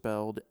 it is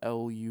spelled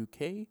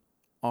Lukrembo.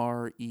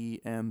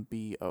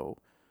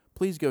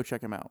 Please go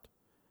check him out.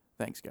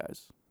 Thanks,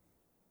 guys.